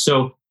for now.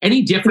 So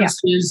any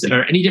differences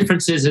or any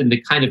differences in the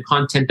kind of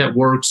content that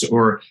works,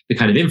 or the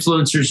kind of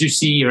influencers you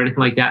see, or anything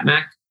like that,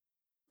 Mac?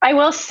 I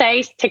will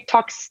say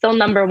TikTok's still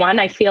number one.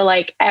 I feel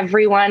like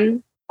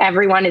everyone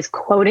is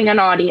quoting an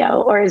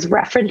audio or is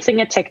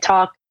referencing a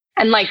TikTok.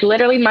 And like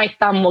literally my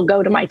thumb will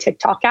go to my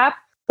TikTok app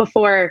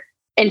before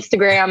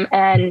Instagram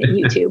and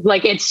YouTube.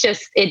 Like it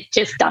just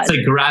does. It's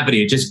like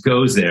gravity. It just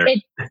goes there.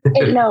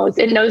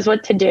 It knows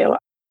what to do.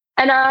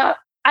 And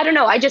I don't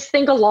know. I just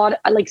think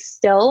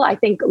I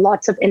think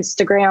lots of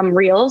Instagram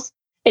reels,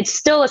 it's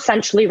still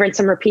essentially rinse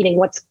and repeating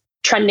what's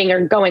trending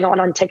or going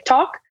on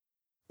TikTok.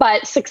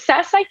 But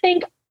success, I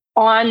think,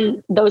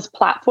 on those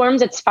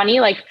platforms, it's funny,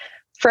 like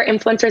for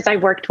influencers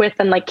I've worked with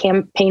and like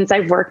campaigns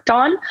I've worked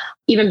on,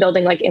 even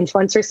building like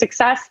influencer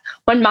success,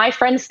 when my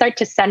friends start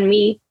to send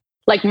me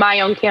like my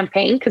own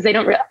campaign, because they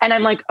don't, and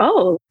I'm like,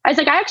 oh, I was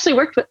like, I actually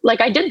worked with, like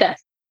I did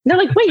this. And they're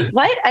like, wait,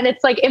 what? And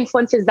it's like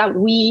influencers that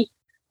we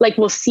like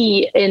will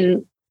see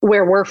in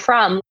where we're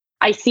from.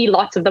 I see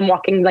lots of them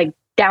walking like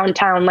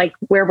downtown, like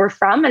where we're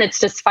from. And it's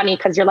just funny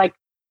because you're like,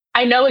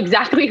 I know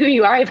exactly who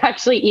you are. I've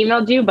actually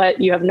emailed you, but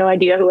you have no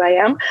idea who I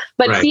am.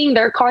 But Right. Seeing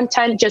their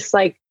content, just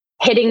like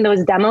hitting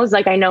those demos,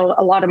 like I know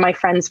a lot of my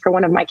friends for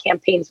one of my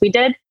campaigns we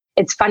did.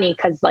 It's funny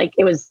because like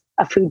it was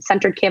a food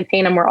centered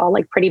campaign and we're all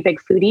like pretty big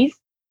foodies.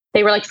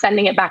 They were like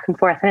sending it back and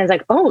forth. And I was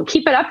like, oh,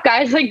 keep it up,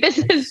 guys. Like this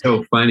is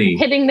So funny.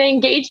 hitting the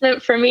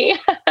engagement for me.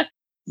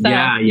 So,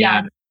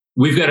 yeah.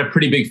 We've got a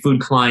pretty big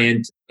food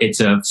client. It's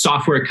a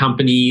software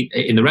company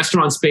in the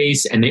restaurant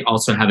space, and they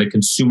also have a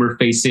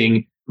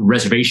consumer-facing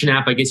reservation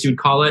app, I guess you would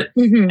call it.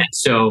 Mhm. And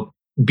so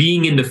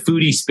being in the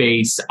foodie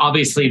space,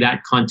 obviously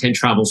that content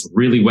travels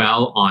really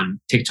well on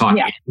TikTok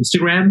and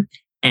Instagram.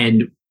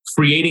 And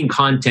creating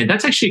content,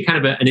 that's actually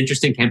kind of an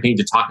interesting campaign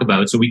to talk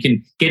about. So we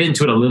can get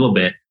into it a little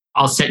bit.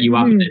 I'll set you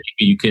up and then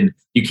you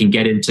can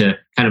get into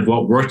kind of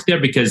what worked there,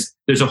 because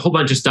there's a whole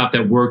bunch of stuff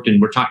that worked,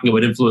 and we're talking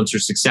about influencer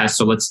success.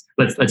 So let's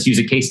use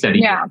a case study.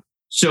 Yeah.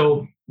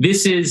 So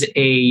this is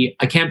a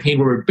campaign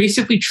where we're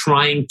basically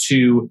trying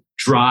to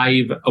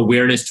drive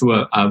awareness to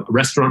a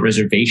restaurant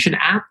reservation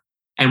app.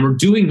 And we're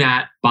doing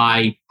that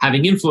by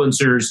having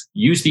influencers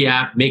use the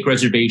app, make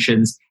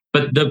reservations.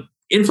 But the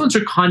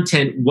influencer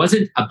content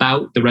wasn't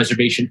about the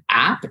reservation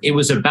app. It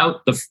was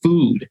about the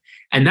food.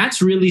 And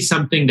that's really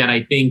something that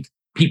I think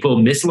people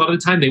miss a lot of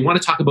the time. They want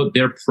to talk about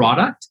their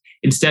product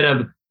instead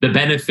of the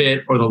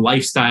benefit or the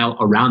lifestyle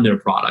around their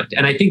product.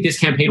 And I think this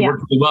campaign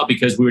worked really well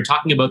because we were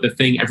talking about the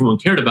thing everyone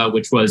cared about,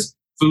 which was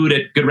food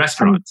at good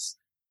restaurants.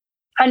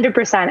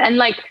 100%. And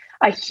like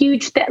a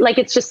huge like,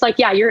 it's just like,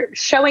 yeah, you're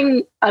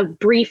showing a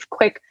brief,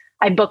 quick,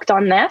 I booked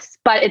on this,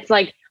 but it's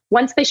like,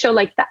 once they show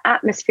like the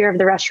atmosphere of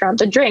the restaurant,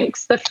 the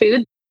drinks, the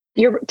food,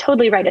 you're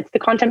totally right. It's the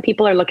content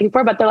people are looking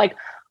for, but they're like,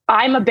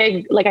 I'm a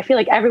big, like, I feel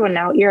like everyone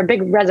now, you're a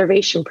big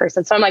reservation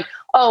person. So I'm like,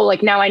 oh,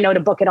 like now I know to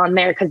book it on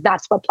there because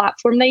that's what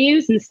platform they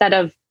use instead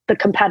of the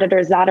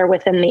competitors that are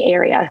within the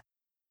area.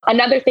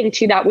 Another thing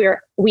too that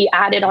we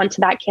added onto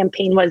that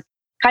campaign was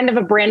kind of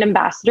a brand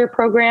ambassador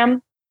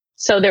program.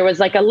 So there was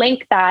like a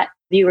link that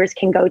viewers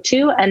can go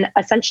to and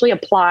essentially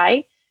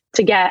apply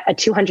to get a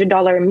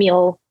 $200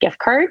 meal gift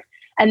card.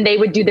 And they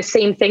would do the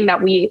same thing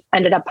that we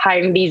ended up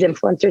hiring these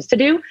influencers to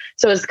do.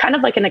 So it's kind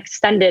of like an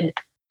extended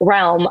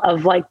realm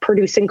of like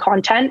producing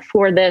content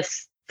for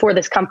this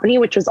company,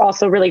 which was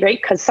also really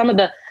great because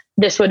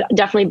this would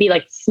definitely be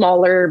like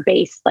smaller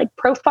base like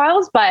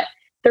profiles, but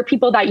they're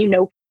people that,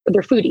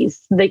 they're foodies.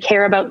 They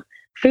care about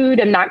food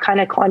and that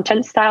kind of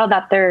content style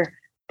that they're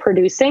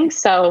producing.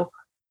 So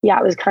yeah,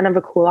 it was kind of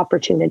a cool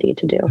opportunity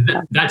to do.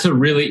 That's a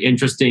really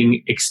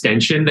interesting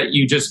extension that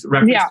you just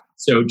referenced. Yeah.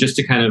 So just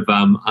to kind of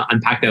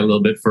unpack that a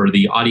little bit for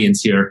the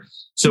audience here.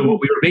 So what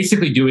we were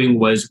basically doing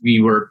was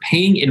we were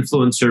paying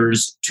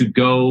influencers to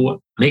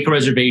go make a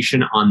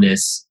reservation on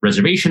this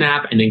reservation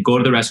app and then go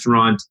to the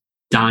restaurant,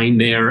 dine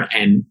there,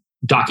 and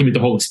document the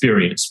whole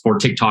experience for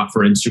TikTok,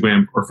 for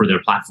Instagram, or for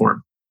their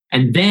platform.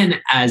 And then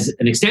as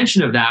an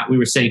extension of that, we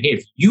were saying, hey,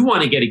 if you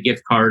want to get a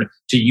gift card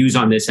to use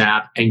on this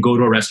app and go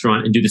to a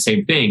restaurant and do the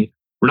same thing,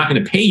 we're not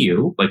going to pay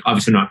you. Like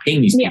obviously we're not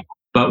paying these people,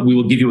 but we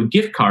will give you a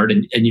gift card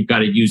and you've got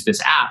to use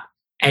this app.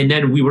 And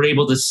then we were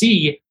able to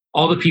see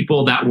all the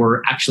people that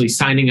were actually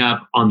signing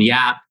up on the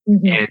app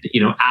and,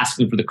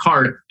 asking for the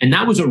card. And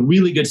that was a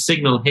really good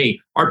signal.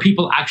 Hey, are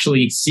people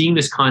actually seeing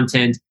this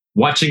content,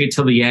 watching it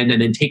till the end,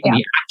 and then taking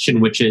the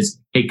action, which is,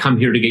 hey, come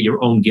here to get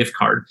your own gift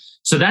card.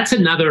 So that's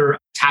another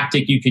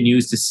tactic you can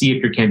use to see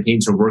if your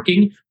campaigns are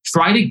working.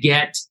 Try to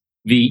get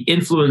the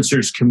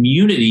influencers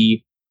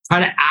community, try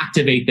to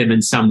activate them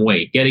in some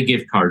way. Get a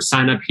gift card,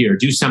 sign up here,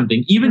 do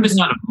something. Even if it's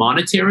not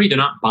monetary, they're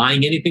not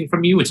buying anything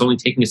from you. It's only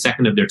taking a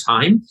second of their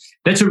time.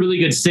 That's a really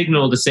good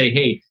signal to say,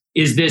 hey,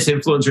 is this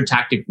influencer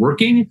tactic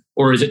working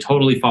or is it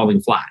totally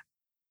falling flat?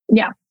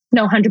 Yeah,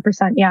 no,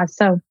 100%. Yeah.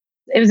 So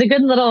it was a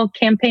good little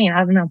campaign.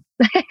 I don't know.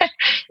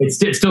 It's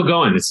still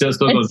going. It's still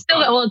going.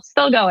 It's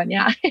still going.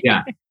 Yeah.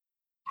 Yeah.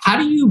 How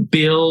do you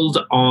build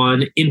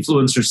on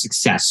influencer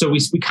success? So we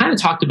kind of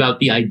talked about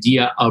the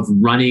idea of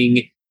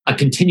running a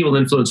continual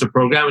influencer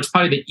program, which is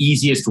probably the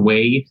easiest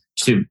way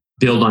to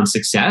build on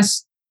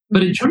success.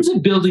 But in terms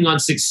of building on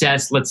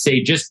success, let's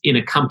say just in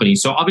a company,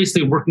 so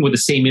obviously working with the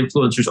same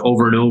influencers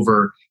over and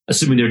over,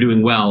 assuming they're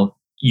doing well,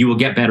 you will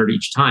get better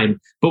each time.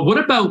 But what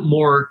about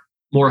more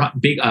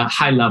big,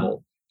 high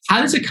level?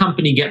 How does a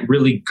company get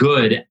really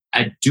good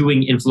at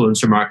doing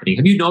influencer marketing?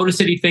 Have you noticed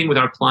anything with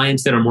our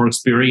clients that are more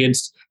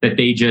experienced that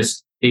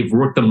they've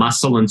worked the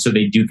muscle and so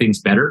they do things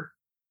better?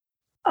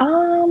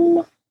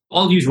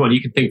 I'll use one. You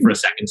can think for a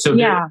second. So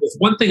there's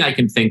one thing I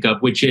can think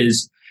of, which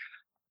is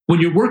when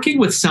you're working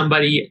with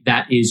somebody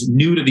that is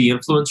new to the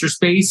influencer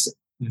space,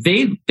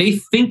 they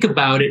think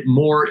about it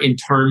more in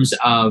terms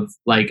of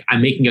like,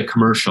 I'm making a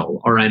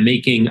commercial or I'm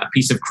making a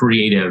piece of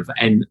creative.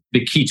 And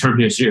the key term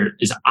here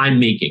is I'm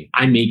making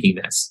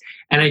this.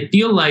 And I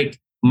feel like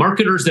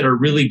marketers that are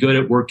really good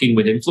at working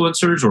with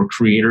influencers or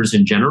creators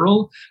in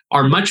general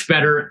are much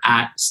better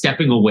at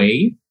stepping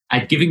away,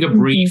 at giving a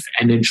brief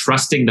and then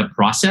trusting the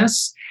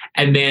process.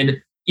 And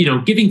then,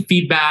 giving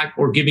feedback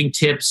or giving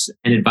tips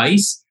and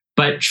advice,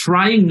 but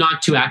trying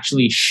not to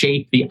actually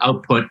shape the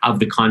output of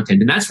the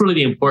content. And that's really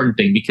the important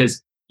thing,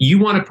 because you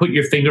want to put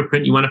your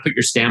fingerprint, you want to put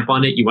your stamp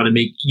on it, you want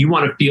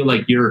to feel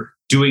like you're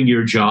doing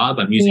your job.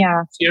 I'm using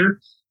here.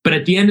 But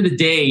at the end of the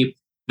day,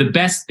 the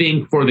best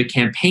thing for the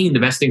campaign, the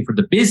best thing for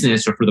the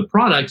business or for the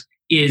product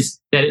is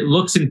that it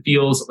looks and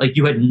feels like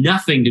you had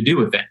nothing to do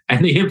with it.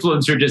 And the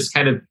influencer just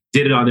kind of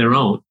did it on their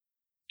own.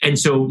 And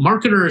so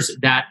marketers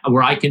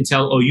where I can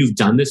tell, oh, you've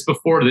done this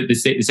before,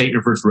 this ain't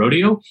your first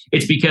rodeo,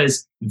 it's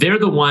because they're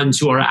the ones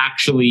who are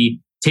actually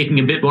taking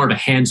a bit more of a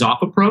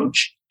hands-off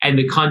approach, and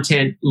the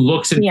content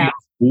looks and feels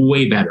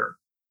way better.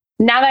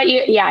 Now that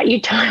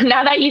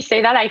now that you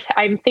say that,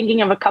 I'm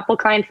thinking of a couple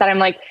clients that I'm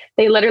like,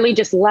 they literally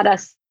just let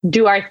us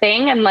do our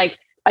thing. And like,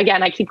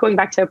 again, I keep going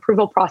back to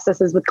approval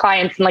processes with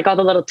clients and like all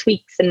the little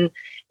tweaks. And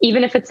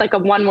even if it's like a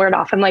one word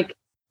off, I'm like,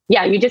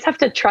 yeah, you just have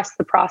to trust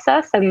the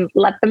process and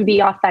let them be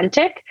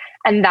authentic.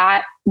 And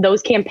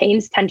those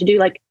campaigns tend to do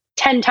like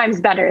 10 times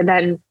better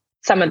than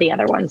some of the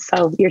other ones.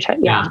 So you're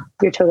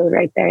totally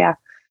right there. Yeah.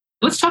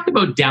 Let's talk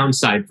about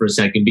downside for a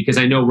second, because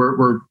I know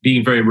we're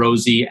being very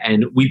rosy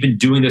and we've been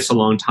doing this a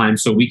long time.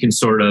 So we can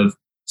sort of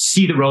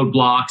see the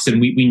roadblocks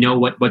and we know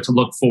what to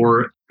look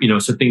for,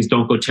 so things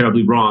don't go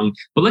terribly wrong.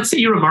 But let's say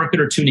you're a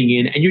marketer tuning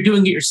in and you're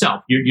doing it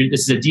yourself. This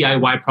is a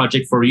DIY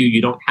project for you.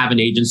 You don't have an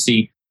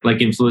agency like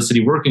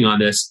Influicity working on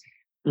this.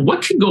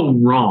 What can go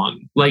wrong?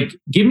 Like,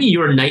 give me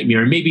your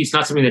nightmare. Maybe it's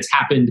not something that's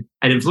happened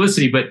at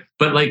Influicity,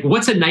 but like,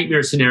 what's a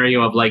nightmare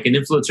scenario of like an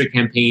influencer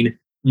campaign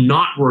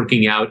not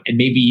working out and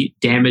maybe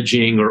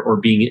damaging or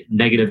being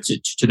negative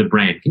to the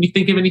brand? Can you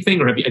think of anything,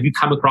 or have you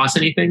come across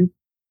anything?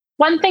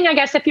 One thing, I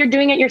guess, if you're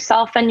doing it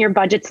yourself and your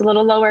budget's a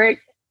little lower,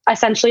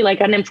 essentially like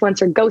an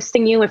influencer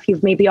ghosting you if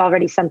you've maybe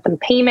already sent them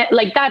payment,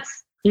 like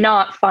that's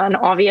not fun,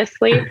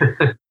 obviously.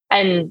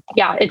 And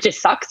yeah, it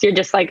just sucks. You're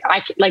just like,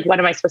 what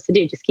am I supposed to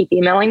do? Just keep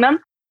emailing them.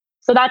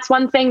 So that's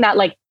one thing that,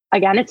 like,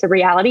 again, it's a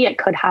reality. It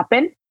could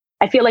happen.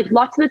 I feel like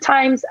lots of the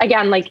times,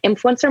 again, like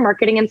influencer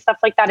marketing and stuff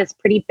like that is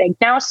pretty big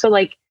now. So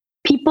like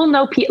people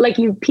know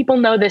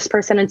this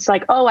person. It's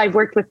like, oh, I've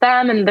worked with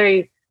them and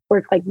they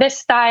work like this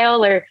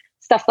style or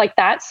stuff like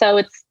that.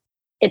 So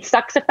it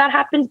sucks if that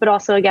happens. But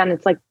also, again,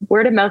 it's like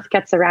word of mouth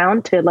gets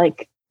around to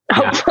like,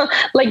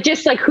 like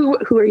just like who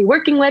are you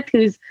working with?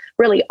 Who's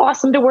really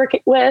awesome to work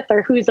with,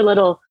 or who's a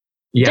little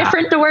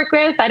different to work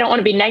with? I don't want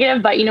to be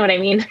negative, but you know what I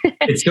mean?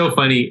 It's so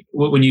funny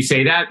when you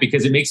say that,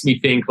 because it makes me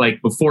think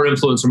like before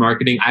influencer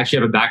marketing, I actually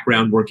have a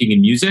background working in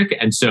music.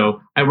 And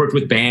so I worked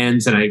with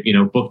bands and I,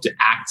 booked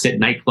acts at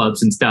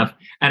nightclubs and stuff.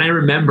 And I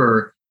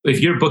remember, if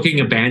you're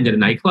booking a band at a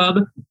nightclub,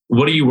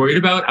 what are you worried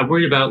about? I'm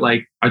worried about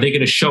like, are they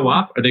going to show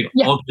up? Are they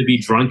all going to be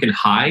drunk and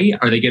high?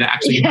 Are they going to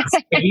actually get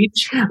on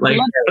stage? Like,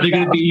 are they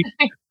going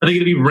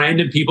to be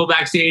random people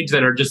backstage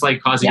that are just like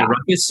causing a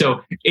ruckus?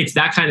 So it's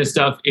that kind of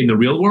stuff in the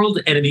real world.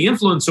 And in the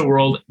influencer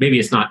world, maybe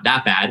it's not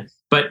that bad,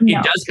 but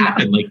it does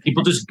happen. Like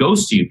people just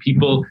ghost you.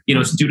 People,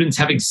 students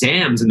have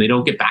exams and they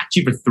don't get back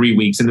to you for 3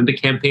 weeks and then the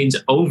campaign's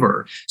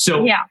over.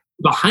 So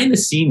behind the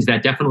scenes,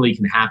 that definitely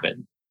can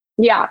happen.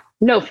 Yeah,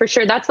 no, for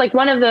sure. That's like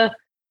one of the,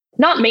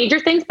 not major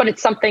things, but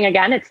it's something,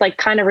 again, it's like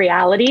kind of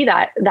reality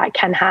that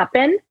can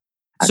happen.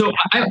 So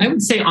I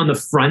would say on the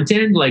front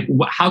end, like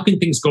how can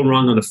things go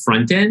wrong on the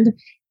front end?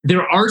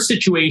 There are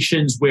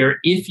situations where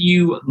if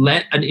you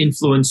let an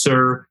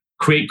influencer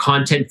create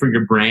content for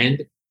your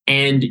brand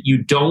and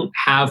you don't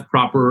have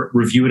proper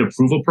review and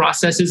approval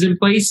processes in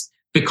place,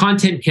 the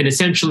content can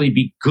essentially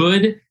be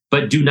good,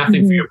 but do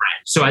nothing for your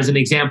brand. So as an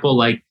example,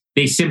 like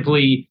they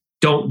simply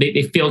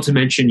they fail to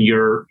mention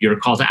your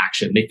call to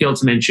action. They fail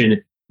to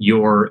mention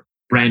your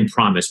brand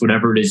promise,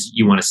 whatever it is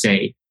you want to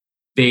say.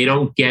 They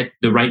don't get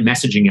the right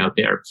messaging out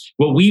there.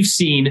 What we've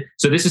seen,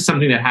 so this is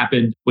something that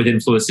happened with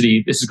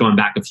Influicity. This is going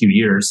back a few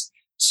years.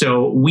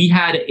 So we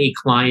had a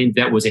client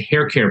that was a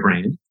hair care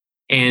brand,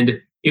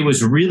 and it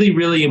was really,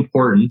 really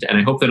important. And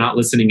I hope they're not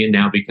listening in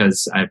now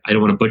because I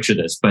don't want to butcher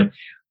this, but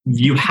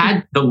the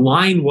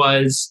line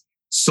was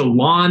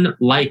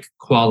salon-like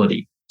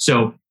quality.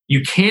 So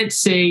you can't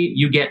say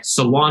you get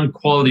salon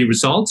quality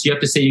results. You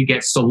have to say you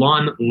get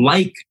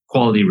salon-like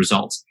quality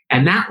results.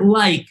 And that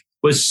like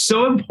was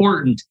so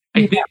important.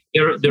 I think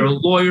there are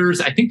lawyers.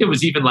 I think there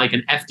was even like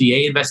an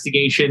FDA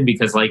investigation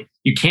because like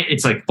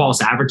it's like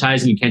false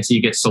advertising. You can't say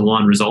you get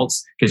salon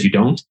results because you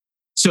don't.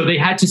 So they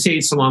had to say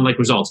salon-like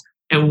results.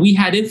 And we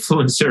had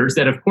influencers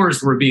that of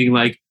course were being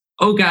like,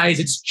 oh guys,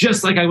 it's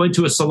just like I went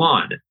to a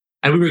salon.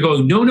 And we were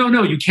going,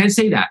 no, you can't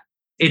say that.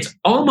 It's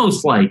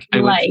almost like the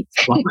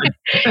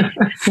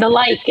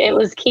like, it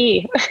was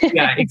key.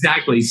 Yeah,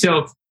 exactly.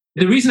 So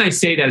the reason I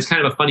say that is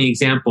kind of a funny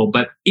example,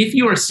 but if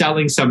you are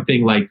selling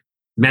something like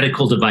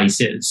medical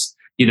devices,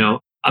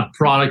 a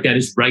product that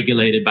is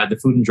regulated by the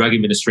Food and Drug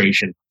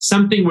Administration,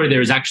 something where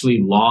there's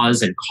actually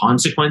laws and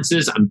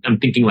consequences. I'm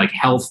thinking like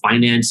health,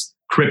 finance,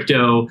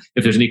 crypto,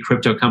 if there's any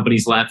crypto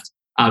companies left,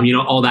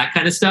 all that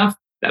kind of stuff.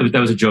 That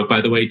was a joke,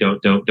 by the way.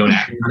 Don't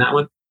act on that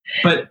one.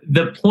 But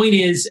the point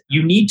is,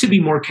 you need to be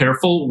more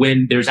careful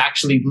when there's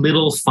actually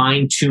little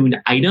fine-tuned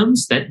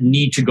items that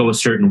need to go a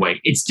certain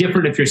way. It's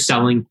different if you're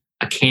selling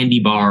a candy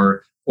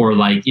bar or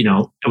like,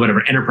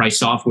 whatever, enterprise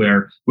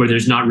software where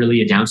there's not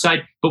really a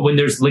downside. But when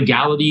there's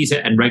legalities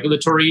and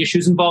regulatory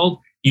issues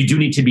involved, you do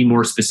need to be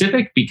more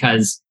specific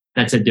because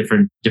that's a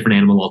different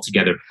animal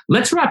altogether.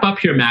 Let's wrap up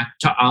here, Mac,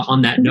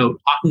 on that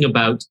note, talking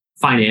about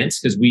finance,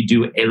 because we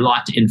do a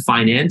lot in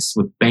finance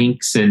with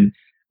banks and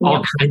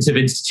all kinds of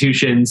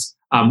institutions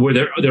where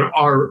there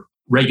are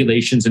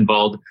regulations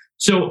involved.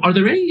 So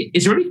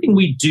is there anything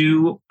we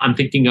do? I'm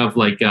thinking of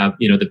like,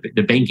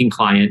 the banking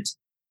client.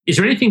 Is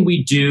there anything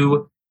we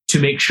do to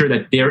make sure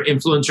that their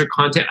influencer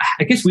content,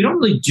 I guess we don't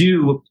really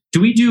do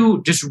we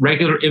do just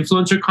regular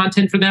influencer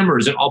content for them, or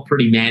is it all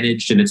pretty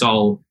managed and it's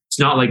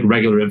not like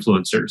regular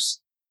influencers?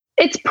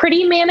 It's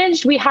pretty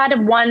managed. We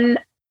had one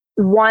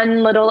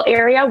little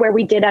area where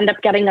we did end up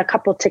getting a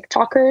couple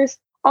TikTokers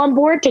on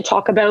board to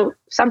talk about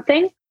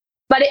something.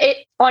 But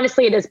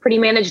honestly, it is pretty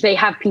managed. They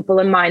have people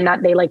in mind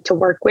that they like to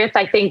work with.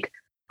 I think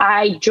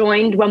I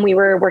joined when we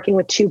were working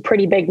with two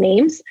pretty big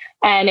names,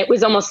 and it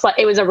was almost like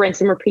it was a rinse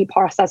and repeat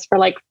process for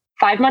like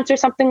 5 months or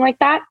something like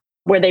that,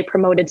 where they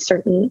promoted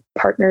certain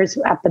partners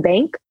at the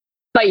bank.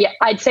 But yeah,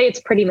 I'd say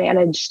it's pretty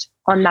managed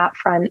on that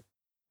front.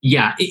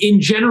 Yeah. In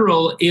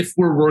general, if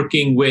we're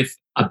working with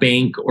a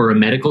bank or a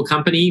medical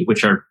company,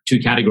 which are two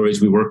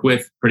categories we work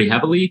with pretty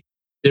heavily,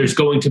 there's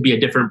going to be a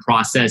different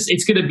process.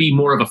 It's going to be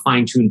more of a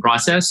fine-tuned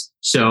process.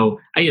 So,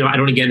 I don't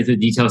want to get into the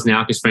details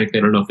now because frankly,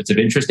 I don't know if it's of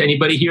interest to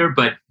anybody here,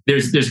 but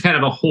there's kind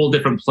of a whole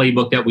different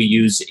playbook that we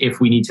use if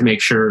we need to make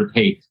sure,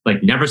 hey,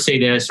 like never say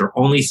this or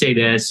only say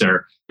this,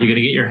 or you're going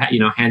to get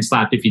your hand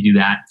slapped if you do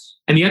that.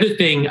 And the other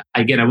thing,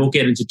 again, I won't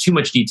get into too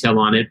much detail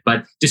on it,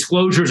 but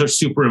disclosures are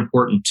super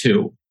important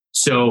too.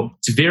 So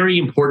it's very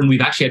important.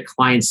 We've actually had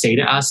clients say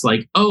to us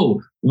like,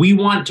 oh, we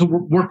want to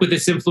work with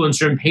this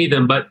influencer and pay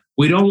them, but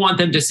we don't want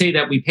them to say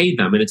that we paid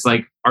them. And it's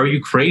like, are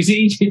you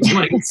crazy? Do you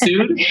want to get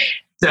sued?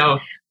 So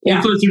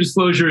influencer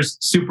disclosures,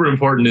 super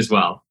important as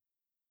well.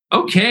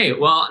 Okay,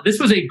 well, this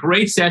was a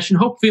great session.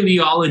 Hopefully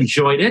you all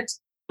enjoyed it.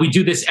 We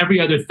do this every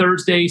other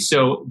Thursday,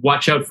 so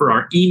watch out for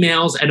our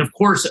emails. And of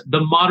course, the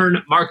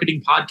Modern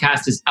Marketing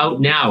Podcast is out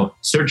now.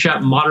 Search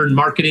up Modern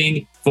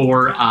Marketing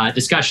for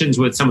discussions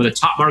with some of the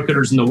top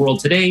marketers in the world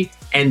today.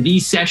 And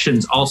these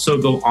sessions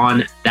also go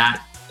on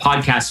that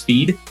podcast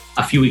feed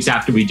a few weeks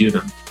after we do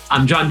them.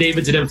 I'm John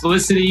Davids at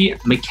Influicity.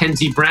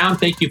 Mackenzie Brown,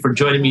 thank you for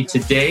joining me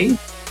today.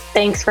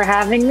 Thanks for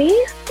having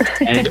me.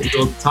 And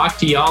we'll talk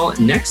to y'all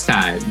next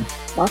time.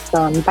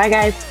 Awesome. Bye,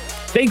 guys.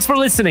 Thanks for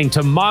listening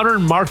to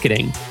Modern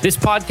Marketing. This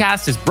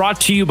podcast is brought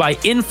to you by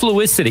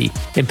Influicity,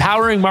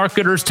 empowering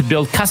marketers to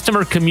build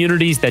customer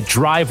communities that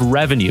drive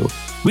revenue.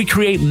 We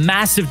create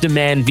massive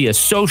demand via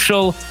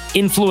social,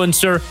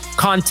 influencer,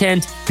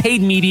 content,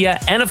 paid media,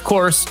 and of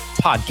course,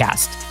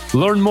 podcast.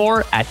 Learn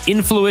more at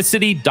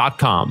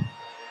influicity.com.